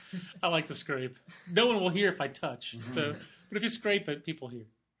microphone. I like to scrape. No one will hear if I touch. So, but if you scrape it, people hear.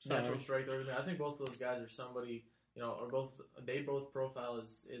 Sorry. Natural strike. I think both of those guys are somebody. They both profile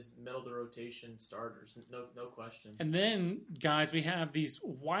as middle of the rotation starters, no question. And then, guys, we have these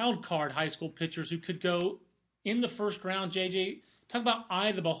wild card high school pitchers who could go in the first round. JJ, talk about eye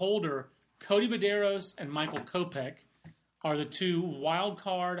of the beholder. Cody Medeiros and Michael Kopech are the two wild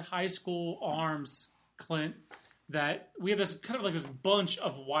card high school arms, Clint, that we have this kind of like this bunch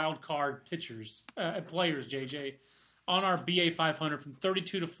of wild card pitchers, players, JJ. On our BA 500 from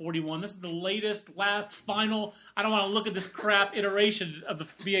 32 to 41. This is the last, final, I don't want to look at this crap iteration of the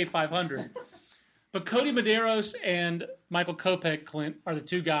BA 500. But Cody Medeiros and Michael Kopech, Clint, are the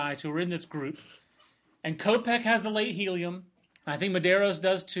two guys who are in this group. And Kopech has the late helium. I think Medeiros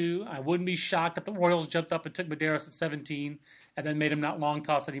does too. I wouldn't be shocked if the Royals jumped up and took Medeiros at 17 and then made him not long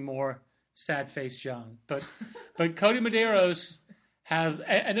toss anymore. Sad face John. But Cody Medeiros has,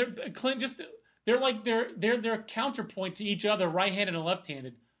 and they're, Clint, just... They're like they're a counterpoint to each other, right-handed and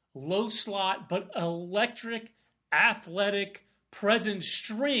left-handed. Low slot, but electric, athletic, present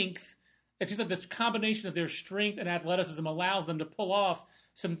strength. It seems like this combination of their strength and athleticism allows them to pull off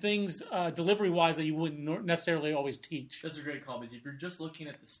some things delivery-wise that you wouldn't necessarily always teach. That's a great call, because if you're just looking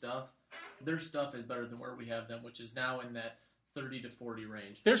at the stuff, their stuff is better than where we have them, which is now in that 30 to 40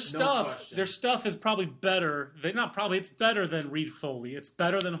 range. Their stuff is probably better. It's better than Reed Foley. It's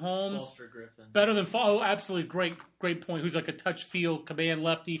better than Holmes. Foster Griffin. Better than absolutely great point. Who's like a touch field command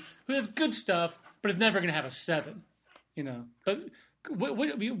lefty who has good stuff, but is never going to have a 7. But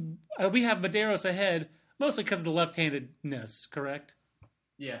we have Medeiros ahead mostly because of the left-handedness. Correct?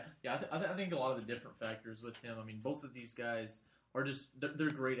 Yeah. I think a lot of the different factors with him. I mean, both of these guys are just they're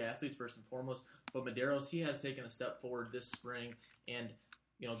great athletes first and foremost. But Medeiros, he has taken a step forward this spring, and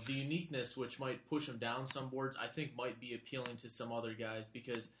the uniqueness which might push him down some boards, I think might be appealing to some other guys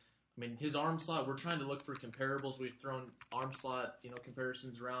because his arm slot. We're trying to look for comparables. We've thrown arm slot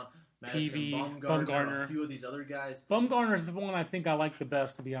comparisons around. Madison Bumgarner, a few of these other guys. Bumgarner is the one I think I like the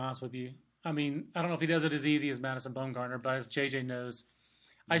best, to be honest with you. I mean, I don't know if he does it as easy as Madison Bumgarner, but as JJ knows,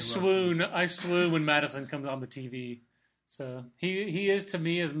 I swoon when Madison comes on the TV. So he is to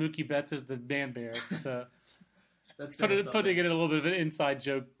me as Mookie Betts is the Dan Bear. So putting it in a little bit of an inside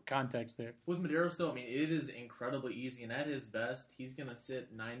joke context there. With Medeiros, though, it is incredibly easy, and at his best, he's going to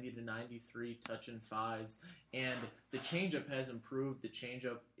sit 90 to 93, touching 5s, and the changeup has improved. The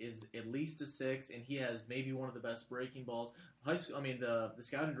changeup is at least a 6, and he has maybe one of the best breaking balls. The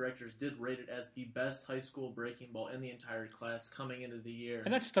scouting directors did rate it as the best high school breaking ball in the entire class coming into the year.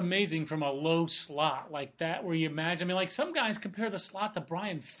 And that's just amazing from a low slot like that, where you imagine. Some guys compare the slot to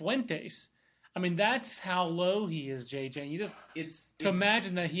Brian Fuentes. That's how low he is, JJ. You just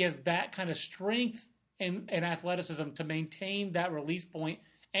imagine that he has that kind of strength and athleticism to maintain that release point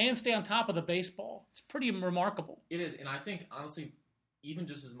and stay on top of the baseball. It's pretty remarkable. It is, and I think honestly, even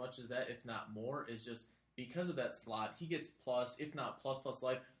just as much as that, if not more, is just because of that slot, he gets plus, if not plus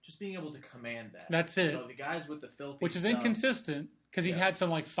life, just being able to command that. That's it. The guys with the filthy which is stuff, inconsistent because he's had some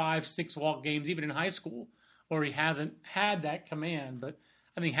 5-6 walk games even in high school where he hasn't had that command, but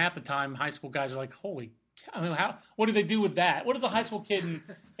I think half the time high school guys are like, holy cow, what do they do with that? What does a high school kid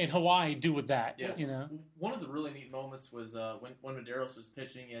in Hawaii do with that? Yeah. One of the really neat moments was when Medeiros was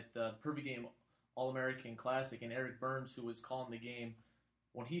pitching at the Purvey Game All-American Classic, and Eric Burns, who was calling the game,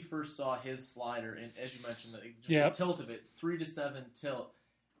 when he first saw his slider, and as you mentioned, just Yep. the tilt of it, 3-7 tilt,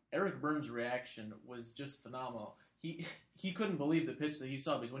 Eric Burns' reaction was just phenomenal. He couldn't believe the pitch that he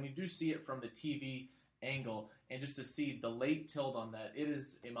saw, because when you do see it from the TV angle and just to see the late tilt on that, it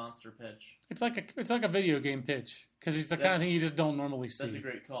is a monster pitch. It's like a video game pitch because it's the kind of thing you just don't normally see. That's a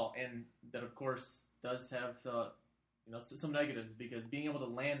great call, and that of course does have some negatives, because being able to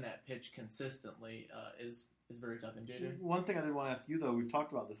land that pitch consistently is very tough. And JJ, one thing I did want to ask you though, we've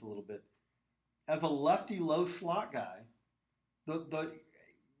talked about this a little bit. As a lefty low slot guy,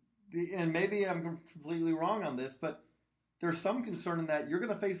 and maybe I'm completely wrong on this, but there's some concern in that you're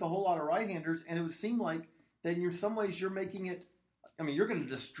going to face a whole lot of right-handers, and it would seem like that in some ways you're making it. I mean, you're going to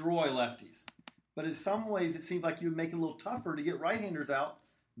destroy lefties, but in some ways it seems like you would make it a little tougher to get right-handers out,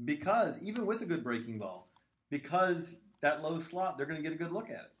 because even with a good breaking ball, because that low slot, they're going to get a good look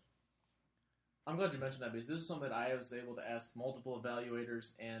at it. I'm glad you mentioned that, because this is something that I was able to ask multiple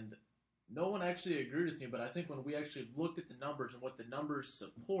evaluators, and no one actually agreed with me. But I think when we actually looked at the numbers and what the numbers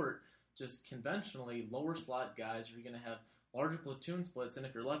support, just conventionally, lower slot guys are going to have larger platoon splits, and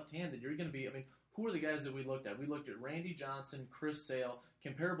if you're left-handed, you're going to be, I mean, who are the guys that we looked at? We looked at Randy Johnson, Chris Sale,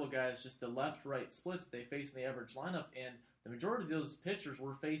 comparable guys, just the left-right splits they face in the average lineup, and the majority of those pitchers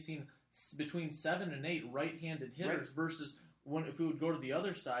were facing between 7 and 8 right-handed hitters, versus if we would go to the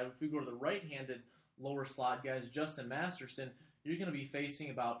other side, if we go to the right-handed lower slot guys, Justin Masterson, you're going to be facing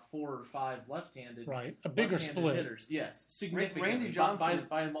about 4 or 5 left-handed, right? A bigger split hitters. Yes, significantly. Randy Johnson,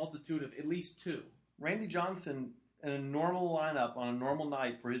 by a multitude of at least 2. Randy Johnson, in a normal lineup on a normal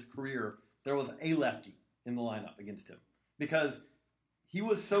night for his career, there was a lefty in the lineup against him, because he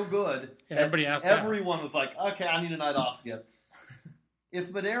was so good. Everybody asked everyone was like, okay, I need a night off, Skip. If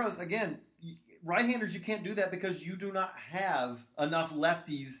Medeiros, again, right-handers, you can't do that because you do not have enough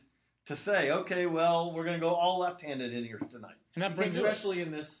lefties to say, okay, well, we're going to go all left-handed in here tonight. And that brings especially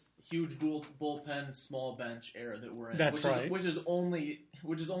in this huge bullpen, small bench era that we're in. That's right. Which is only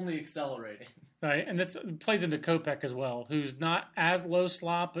accelerating. Right, and this plays into Kopech as well, who's not as low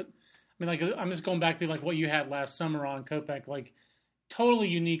slot, but I mean, like, I'm just going back to like what you had last summer on Kopech, like totally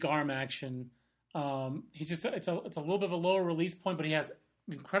unique arm action. He's just it's a little bit of a lower release point, but he has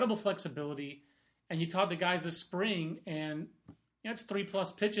incredible flexibility. And you talk to guys this spring, and it's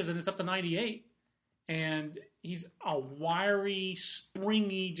 3+ pitches, and it's up to 98. And he's a wiry,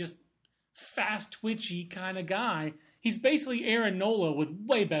 springy, just fast, twitchy kind of guy. He's basically Aaron Nola with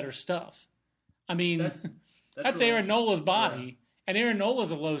way better stuff. I mean, that's really Aaron Nola's body. Yeah. And Aaron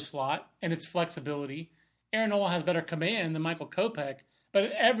Nola's a low slot, and it's flexibility. Aaron Nola has better command than Michael Kopech. But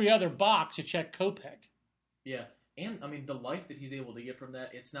at every other box, you check Kopech. Yeah. And, I mean, the life that he's able to get from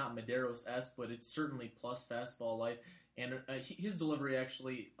that, it's not Medeiros-esque, but it's certainly plus fastball life. And his delivery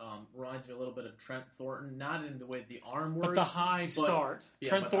actually reminds me a little bit of Trent Thornton, not in the way the arm works. But the high start.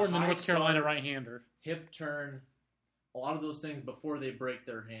 Trent Thornton, the North Carolina right-hander. Hip turn, a lot of those things before they break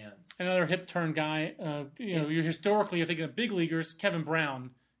their hands. Another hip turn guy. You're thinking of big leaguers. Kevin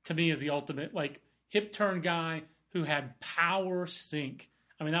Brown, to me, is the ultimate hip turn guy who had power sink.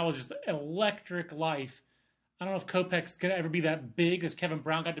 I mean, that was just electric life. I don't know if Kopech's going to ever be that big, as Kevin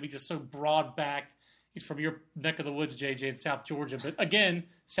Brown got to be just so broad-backed. He's from your neck of the woods, JJ, in South Georgia. But again,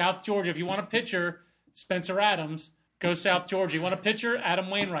 South Georgia, if you want a pitcher, Spencer Adams, go South Georgia. You want a pitcher, Adam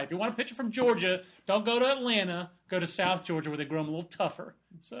Wainwright. If you want a pitcher from Georgia, don't go to Atlanta. Go to South Georgia where they grow them a little tougher.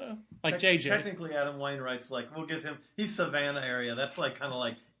 So, JJ. Technically, Adam Wainwright's we'll give him, he's Savannah area. That's kind of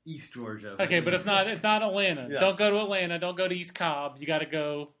like East Georgia. Okay, but it's not Atlanta. Yeah. Don't go to Atlanta. Don't go to East Cobb. You got to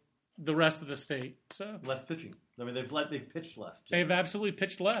go the rest of the state. So less pitching. I mean, they've pitched less. They've absolutely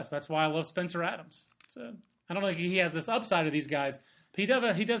pitched less. That's why I love Spencer Adams. So I don't know if he has this upside of these guys,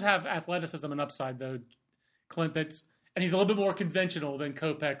 but he does have athleticism and upside though, Clint. And he's a little bit more conventional than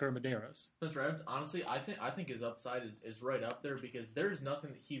Kopech or Medeiros. That's right. Honestly, I think his upside is right up there, because there's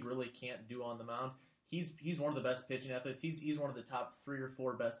nothing that he really can't do on the mound. He's one of the best pitching athletes. He's one of the top 3 or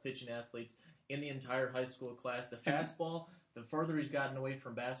 4 best pitching athletes in the entire high school class. The fastball, the further he's gotten away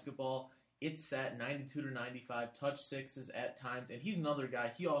from basketball, it's sat 92 to 95, touch sixes at times, and he's another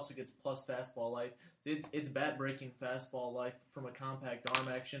guy. He also gets plus fastball life. So it's bat-breaking fastball life from a compact arm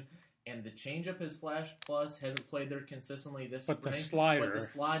action, and the changeup has flashed plus, hasn't played there consistently this spring. But the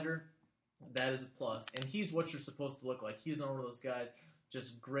slider, that is a plus, and he's what you're supposed to look like. He's one of those guys,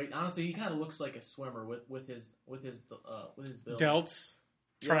 just great. Honestly, he kind of looks like a swimmer with his build. Delts,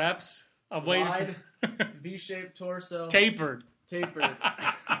 traps, wide V-shaped torso, tapered.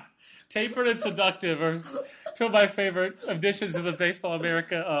 Tapered and seductive are two of my favorite additions to the Baseball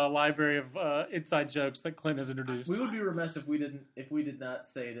America library of inside jokes that Clint has introduced. We would be remiss if we did not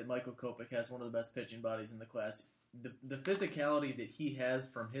say that Michael Kopech has one of the best pitching bodies in the class. the physicality that he has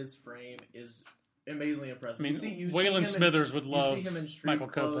from his frame is amazingly impressive. I mean, you Waylon Smithers would love you see him in Michael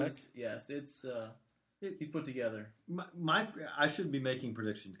clothes. Kopech. Yes, he's put together. I should be making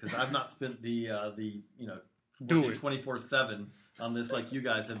predictions because I've not spent the 24/7 on this like you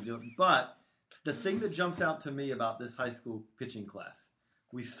guys have done. But the thing that jumps out to me about this high school pitching class,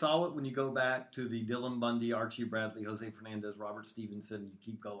 we saw it when you go back to the Dylan Bundy, Archie Bradley, Jose Fernandez, Robert Stevenson. You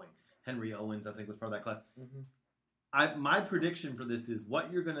keep going. Henry Owens, I think, was part of that class. Mm-hmm. My prediction for this is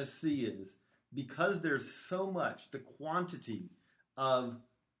what you're going to see is because there's so much, the quantity of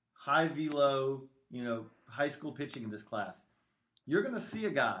high velo, high school pitching in this class, you're going to see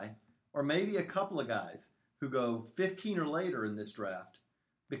a guy or maybe a couple of guys who go 15 or later in this draft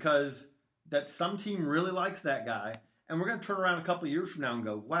because that some team really likes that guy, and we're going to turn around a couple of years from now and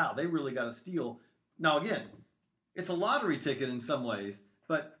go, wow, they really got a steal. Now, again, it's a lottery ticket in some ways,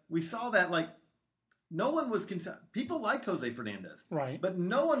 but we saw that no one was people liked Jose Fernandez, right? But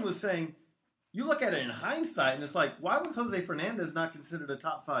no one was saying. You look at it in hindsight, and it's like, why was Jose Fernandez not considered a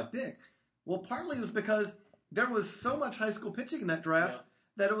top 5 pick? Well, partly it was because there was so much high school pitching in that draft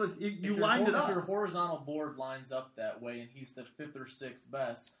that it was you lined it up. If your horizontal board lines up that way, and he's the 5th or 6th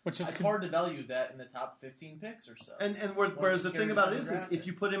best, Which is it's hard to value that in the top 15 picks or so. And whereas the thing about it is if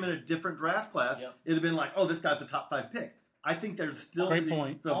you put him in a different draft class, it'd have been like, oh, this guy's the top 5 pick. I think there's still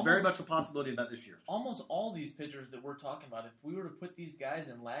very much a possibility of that this year. Almost all these pitchers that we're talking about, if we were to put these guys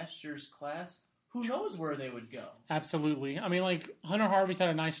in last year's class, who knows where they would go? Absolutely. I mean, Hunter Harvey's had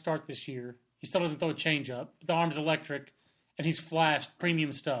a nice start this year. He still doesn't throw a changeup, but the arm's electric, and he's flashed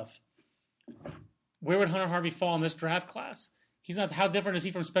premium stuff. Where would Hunter Harvey fall in this draft class? He's not. How different is he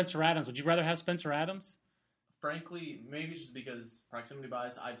from Spencer Adams? Would you rather have Spencer Adams? Frankly, maybe it's just because proximity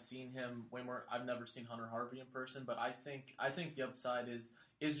bias. I've seen him way more. I've never seen Hunter Harvey in person, but I think the upside is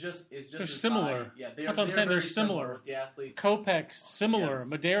just they're similar. High. Yeah, that's what I'm saying. They're similar. With the athletes. Kopech similar. Yes.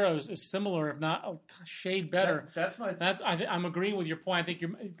 Medeiros is similar, if not a shade better. That's my. I'm agreeing with your point. I think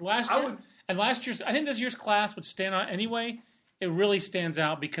last year's. I think this year's class would stand out anyway. It really stands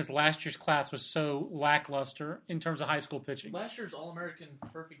out because last year's class was so lackluster in terms of high school pitching. Last year's All-American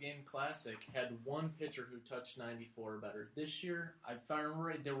Perfect Game Classic had one pitcher who touched 94 or better. This year, if I remember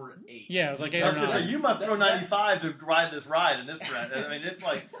right, there were 8. Yeah, it was like 8 or 9. So you must throw 95 to ride this ride in this draft. I mean, it's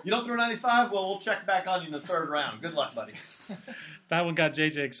like, you don't throw 95? Well, we'll check back on you in the 3rd round. Good luck, buddy. That one got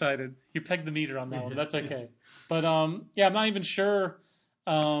JJ excited. You pegged the meter on that one. That's okay. But, I'm not even sure,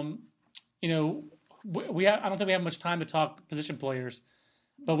 I don't think we have much time to talk position players,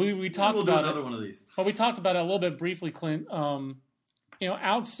 but we talked we'll about do another one of these. But we talked about it a little bit briefly, Clint.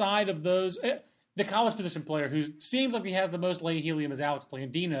 Outside of those, the college position player who seems like he has the most late helium is Alex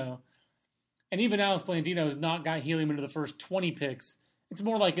Blandino, and even Alex Blandino has not got helium into the first 20 picks. It's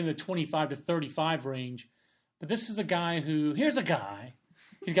more like in the 25 to 35 range. But this is a guy here's a guy.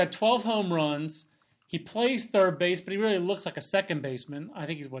 He's got 12 home runs. He plays third base, but he really looks like a second baseman. I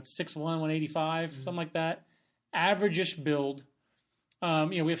think he's, 6'1", 185, something like that. Average-ish build.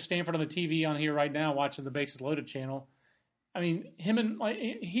 We have Stanford on the TV on here right now watching the Bases Loaded channel. I mean,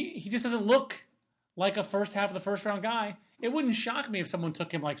 he just doesn't look like a first half of the first-round guy. It wouldn't shock me if someone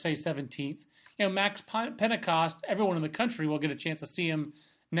took him, say, 17th. Max Pentecost, everyone in the country will get a chance to see him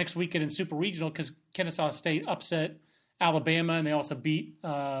next weekend in Super Regional because Kennesaw State upset Alabama, and they also beat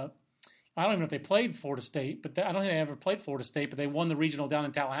I don't even know if they played Florida State, but I don't think they ever played Florida State, but they won the regional down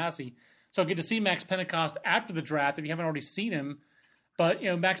in Tallahassee. So I get to see Max Pentecost after the draft if you haven't already seen him. But,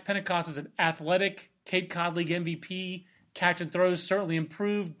 Max Pentecost is an athletic Cape Cod League MVP, catch and throws certainly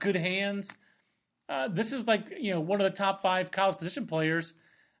improved, good hands. This is one of the top 5 college position players.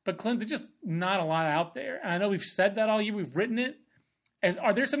 But, Clint, there's just not a lot out there. And I know we've said that all year. We've written it.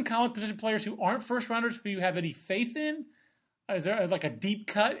 Are there some college position players who aren't first-rounders who you have any faith in? Is there a deep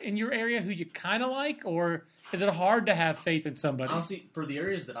cut in your area who you kind of like, or is it hard to have faith in somebody? Honestly, for the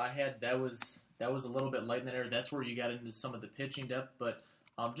areas that I had, that was a little bit light in that area. That's where you got into some of the pitching depth. But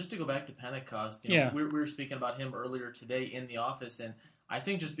just to go back to Pentecost, we were speaking about him earlier today in the office, and I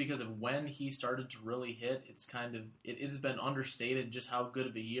think just because of when he started to really hit, it has been understated just how good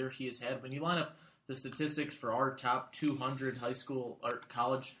of a year he has had. When you line up the statistics for our top 200 high school or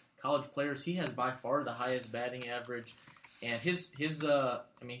college players, he has by far the highest batting average. And he has a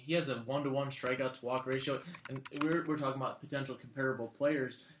 1-to-1 strikeout to walk ratio, and we're talking about potential comparable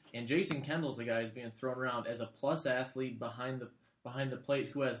players. And Jason Kendall's the guy who's being thrown around as a plus athlete behind the plate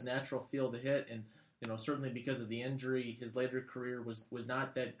who has natural feel to hit, and certainly because of the injury, his later career was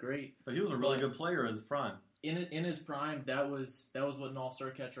not that great. But he was a really good player in his prime. In his prime, that was what an all-star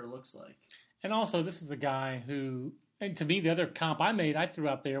catcher looks like. And also, this is a guy who, and to me, the other comp I threw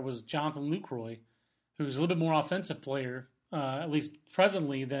out there was Jonathan Lucroy, who's a little bit more offensive player, at least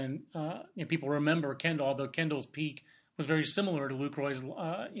presently, than people remember Kendall, although Kendall's peak was very similar to Luke Roy's, and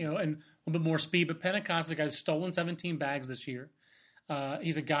a little bit more speed. But Pentecost is a guy who's stolen 17 bags this year.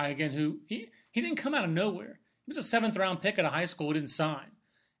 He's a guy, again, who he didn't come out of nowhere. He was a 7th-round pick at a high school who didn't sign.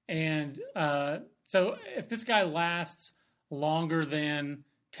 And so if this guy lasts longer than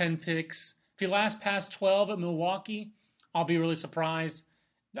 10 picks, if he lasts past 12 at Milwaukee, I'll be really surprised.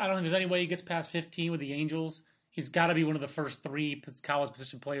 I don't think there's any way he gets past 15 with the Angels. He's got to be one of the first 3 college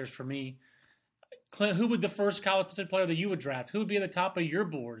position players for me. Clint, who would the first college position player that you would draft? Who would be at the top of your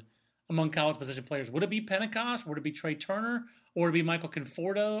board among college position players? Would it be Pentecost? Would it be Trey Turner? Or would it be Michael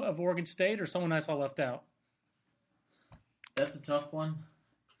Conforto of Oregon State? Or someone I saw left out? That's a tough one.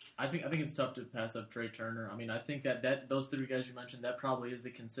 I think it's tough to pass up Trey Turner. I mean, I think that those 3 guys you mentioned, that probably is the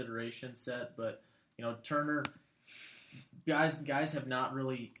consideration set. But Turner, guys have not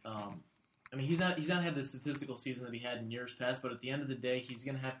really. He's not had the statistical season that he had in years past. But at the end of the day, he's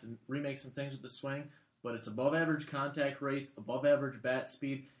going to have to remake some things with the swing. But it's above average contact rates, above average bat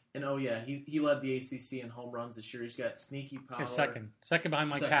speed, and he led the ACC in home runs this year. He's got sneaky power. Okay, second behind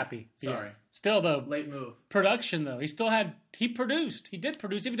Mike Pappy. Sorry, still though late move. Production though, he produced. He did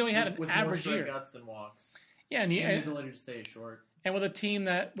produce, even though he had an average year. With more strikeouts than walks. Yeah, and the ability to stay short. And with a team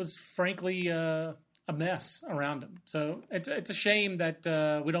that was frankly a mess around him. So it's a shame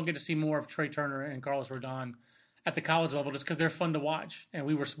that we don't get to see more of Trey Turner and Carlos Rodon at the college level, just because they're fun to watch, and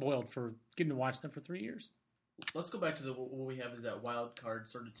we were spoiled for getting to watch them for 3 years. Let's go back to what we have is that wild card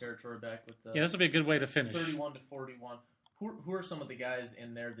sort of territory back with the this will be a good way to finish. 31 to 41. Who are some of the guys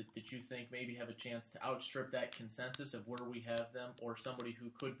in there that you think maybe have a chance to outstrip that consensus of where we have them, or somebody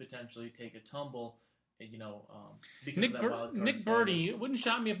who could potentially take a tumble, because of that wild card Nick Birdie, it wouldn't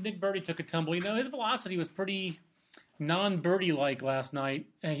shock me if Nick Birdie took a tumble. His velocity was pretty non-Birdie-like last night.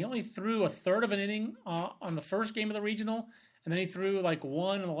 And he only threw a third of an inning on the first game of the regional. And then he threw like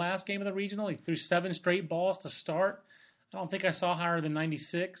 1 in the last game of the regional. He threw 7 straight balls to start. I don't think I saw higher than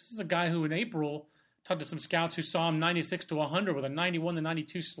 96. This is a guy who in April talked to some scouts who saw him 96 to 100 with a 91 to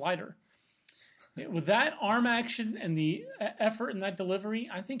 92 slider. With that arm action and the effort in that delivery,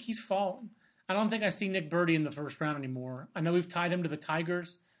 I think he's fallen. I don't think I see Nick Birdie in the first round anymore. I know we've tied him to the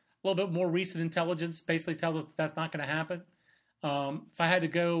Tigers. A little bit more recent intelligence basically tells us that's not going to happen. If I had to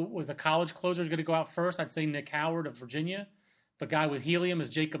go with a college closer who's going to go out first, I'd say Nick Howard of Virginia. The guy with helium is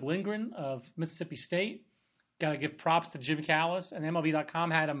Jacob Lindgren of Mississippi State. Got to give props to Jim Callis, and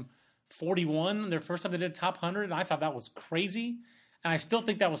MLB.com had him 41 their first time they did top 100, and I thought that was crazy. And I still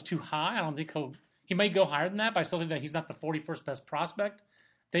think that was too high. I don't think he may go higher than that, but I still think that he's not the 41st best prospect.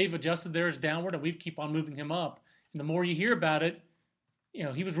 They've adjusted theirs downward, and we keep on moving him up. And the more you hear about it,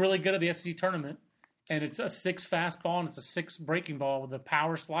 he was really good at the SEC tournament, and it's a 6 fastball and it's a 6 breaking ball with a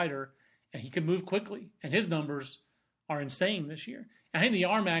power slider, and he could move quickly. And his numbers are insane this year. I think the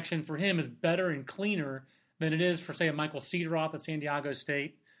arm action for him is better and cleaner than it is for, say, a Michael Cedroth at San Diego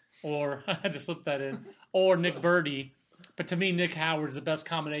State, or I had to slip that in, or Nick Birdie. But to me, Nick Howard is the best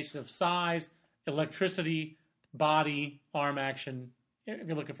combination of size, electricity, body, arm action, if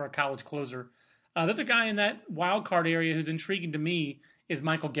you're looking for a college closer. The other guy in that wild card area who's intriguing to me is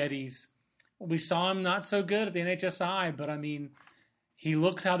Michael Geddes. We saw him not so good at the NHSI, but he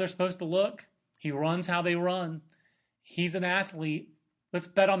looks how they're supposed to look. He runs how they run. He's an athlete. Let's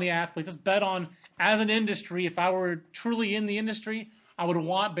bet on the athlete. Let's bet on, as an industry, if I were truly in the industry, I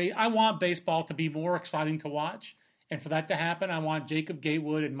want baseball to be more exciting to watch. And for that to happen, I want Jacob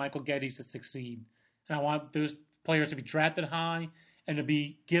Gatewood and Michael Geddes to succeed. And I want those players to be drafted high and to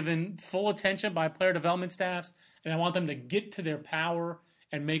be given full attention by player development staffs. And I want them to get to their power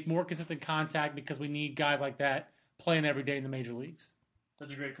and make more consistent contact, because we need guys like that playing every day in the major leagues.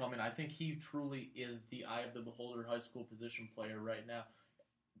 That's a great comment. I think he truly is the eye of the beholder high school position player right now.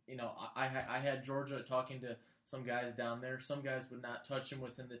 I had Georgia talking to some guys down there. Some guys would not touch him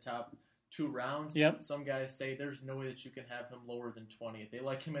within the top 2 rounds. Yep. Some guys say there's no way that you can have him lower than 20. They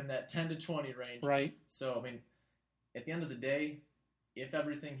like him in that 10 to 20 range. Right. So, at the end of the day, if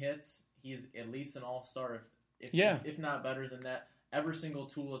everything hits, he's at least an all-star, if not better than that. Every single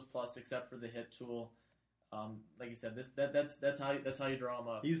tool is plus except for the hit tool. Like you said, that's how you draw him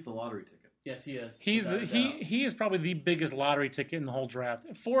up. He's the lottery ticket. Yes, he is. He is probably the biggest lottery ticket in the whole draft.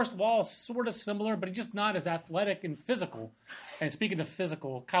 Forrest Wall is sort of similar, but he's just not as athletic and physical. And speaking of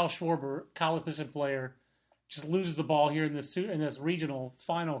physical, Kyle Schwarber, college position player, just loses the ball here in this regional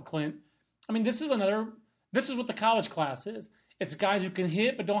final. Clint, this is what the college class is. It's guys who can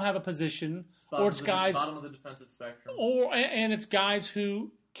hit but don't have a position, or it's guys bottom of the defensive spectrum, and it's guys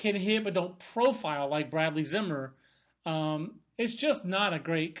who can hit but don't profile like Bradley Zimmer. It's just not a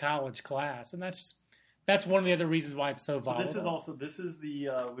great college class, and that's That's one of the other reasons why it's so But volatile. this is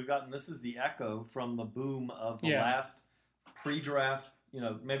the echo from the boom of the Yeah. last pre-draft.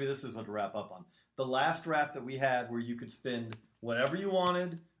 Maybe this is what to wrap up on. The last draft that we had where you could spend whatever you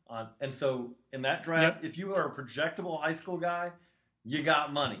wanted on, and so in that draft, if you were a projectable high school guy, you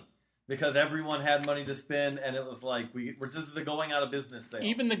got money because everyone had money to spend, and it was like this is the going out of business sale.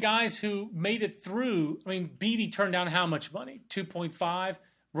 Even the guys who made it through, Beatty turned down how much money? 2.5.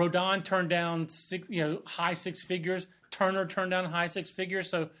 Rodon turned down high six figures. Turner turned down high six figures.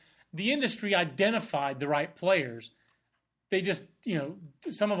 So the industry identified the right players. They just,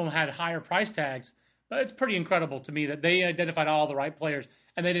 some of them had higher price tags, but it's pretty incredible to me that they identified all the right players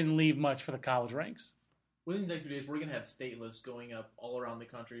and they didn't leave much for the college ranks. Within the next few days, we're going to have state lists going up all around the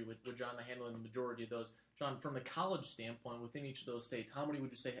country with John handling the majority of those. John, from the college standpoint, within each of those states, how many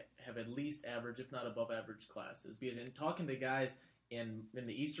would you say have at least average, if not above average classes? Because in talking to guys in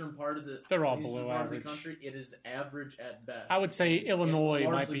the eastern part of the they're all below part average. Of the country, it is average at best. I would say Illinois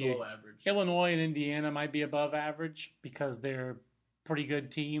might be below average. Illinois and Indiana might be above average because they're pretty good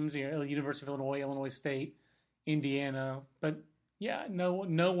teams. University of Illinois, Illinois State, Indiana, but yeah,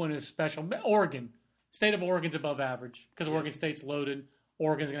 no one is special. Oregon, state of Oregon's above average because Oregon State's loaded.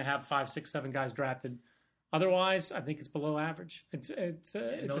 Oregon's going to have 5, 6, 7 guys drafted. Otherwise, I think it's below average. It's a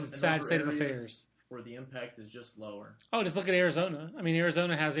sad state of affairs. Where the impact is just lower. Oh, just look at Arizona.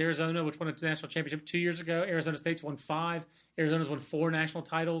 Arizona, which won a national championship 2 years ago. Arizona State's won 5. Arizona's won 4 national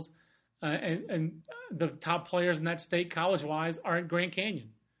titles. And the top players in that state, college-wise, are at Grand Canyon.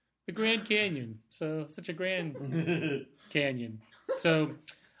 The Grand Canyon. So, such a grand canyon. So,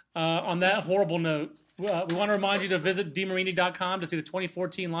 on that horrible note, we want to remind you to visit DeMarini.com to see the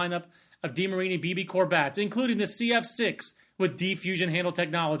 2014 lineup of DeMarini BB Core bats, including the CF6 with D-Fusion handle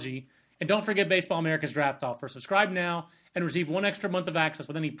technology. And don't forget Baseball America's draft offer. Subscribe now and receive 1 extra month of access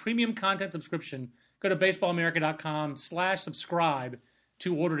with any premium content subscription. Go to baseballamerica.com/subscribe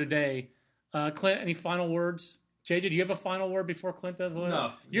to order today. Clint, any final words? JJ, do you have a final word before Clint does?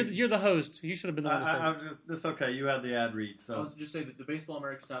 No. You're the host. You should have been the one to say it's okay. You had the ad read. So I was just say that the Baseball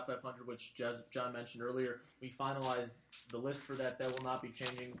America Top 500, which John mentioned earlier, we finalized the list for that. That will not be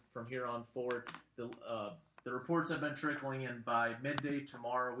changing from here on forward. The reports have been trickling in. By midday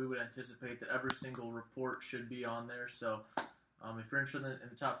tomorrow, we would anticipate that every single report should be on there. So if you're interested in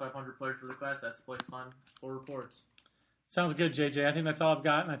the top 500 players for the class, that's the place to find full reports. Sounds good, JJ. I think that's all I've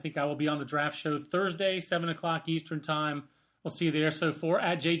got, and I think I will be on the draft show Thursday, 7 o'clock Eastern Time. We'll see you there. So for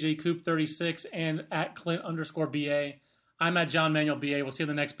at JJCoop36 and at Clint_BA, I'm at John Manuel BA. We'll see you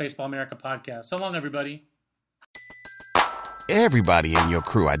in the next Baseball America podcast. So long, everybody. Everybody in your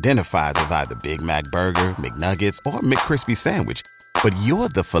crew identifies as either Big Mac Burger, McNuggets, or McCrispy Sandwich. But you're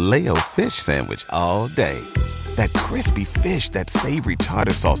the Filet-O-Fish Sandwich all day. That crispy fish, that savory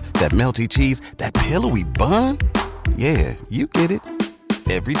tartar sauce, that melty cheese, that pillowy bun. Yeah, you get it.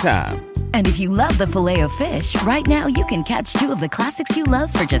 Every time. And if you love the Filet-O-Fish, right now you can catch 2 of the classics you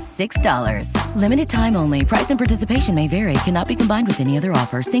love for just $6. Limited time only. Price and participation may vary. Cannot be combined with any other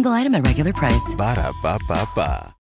offer. Single item at regular price. Ba-da-ba-ba-ba.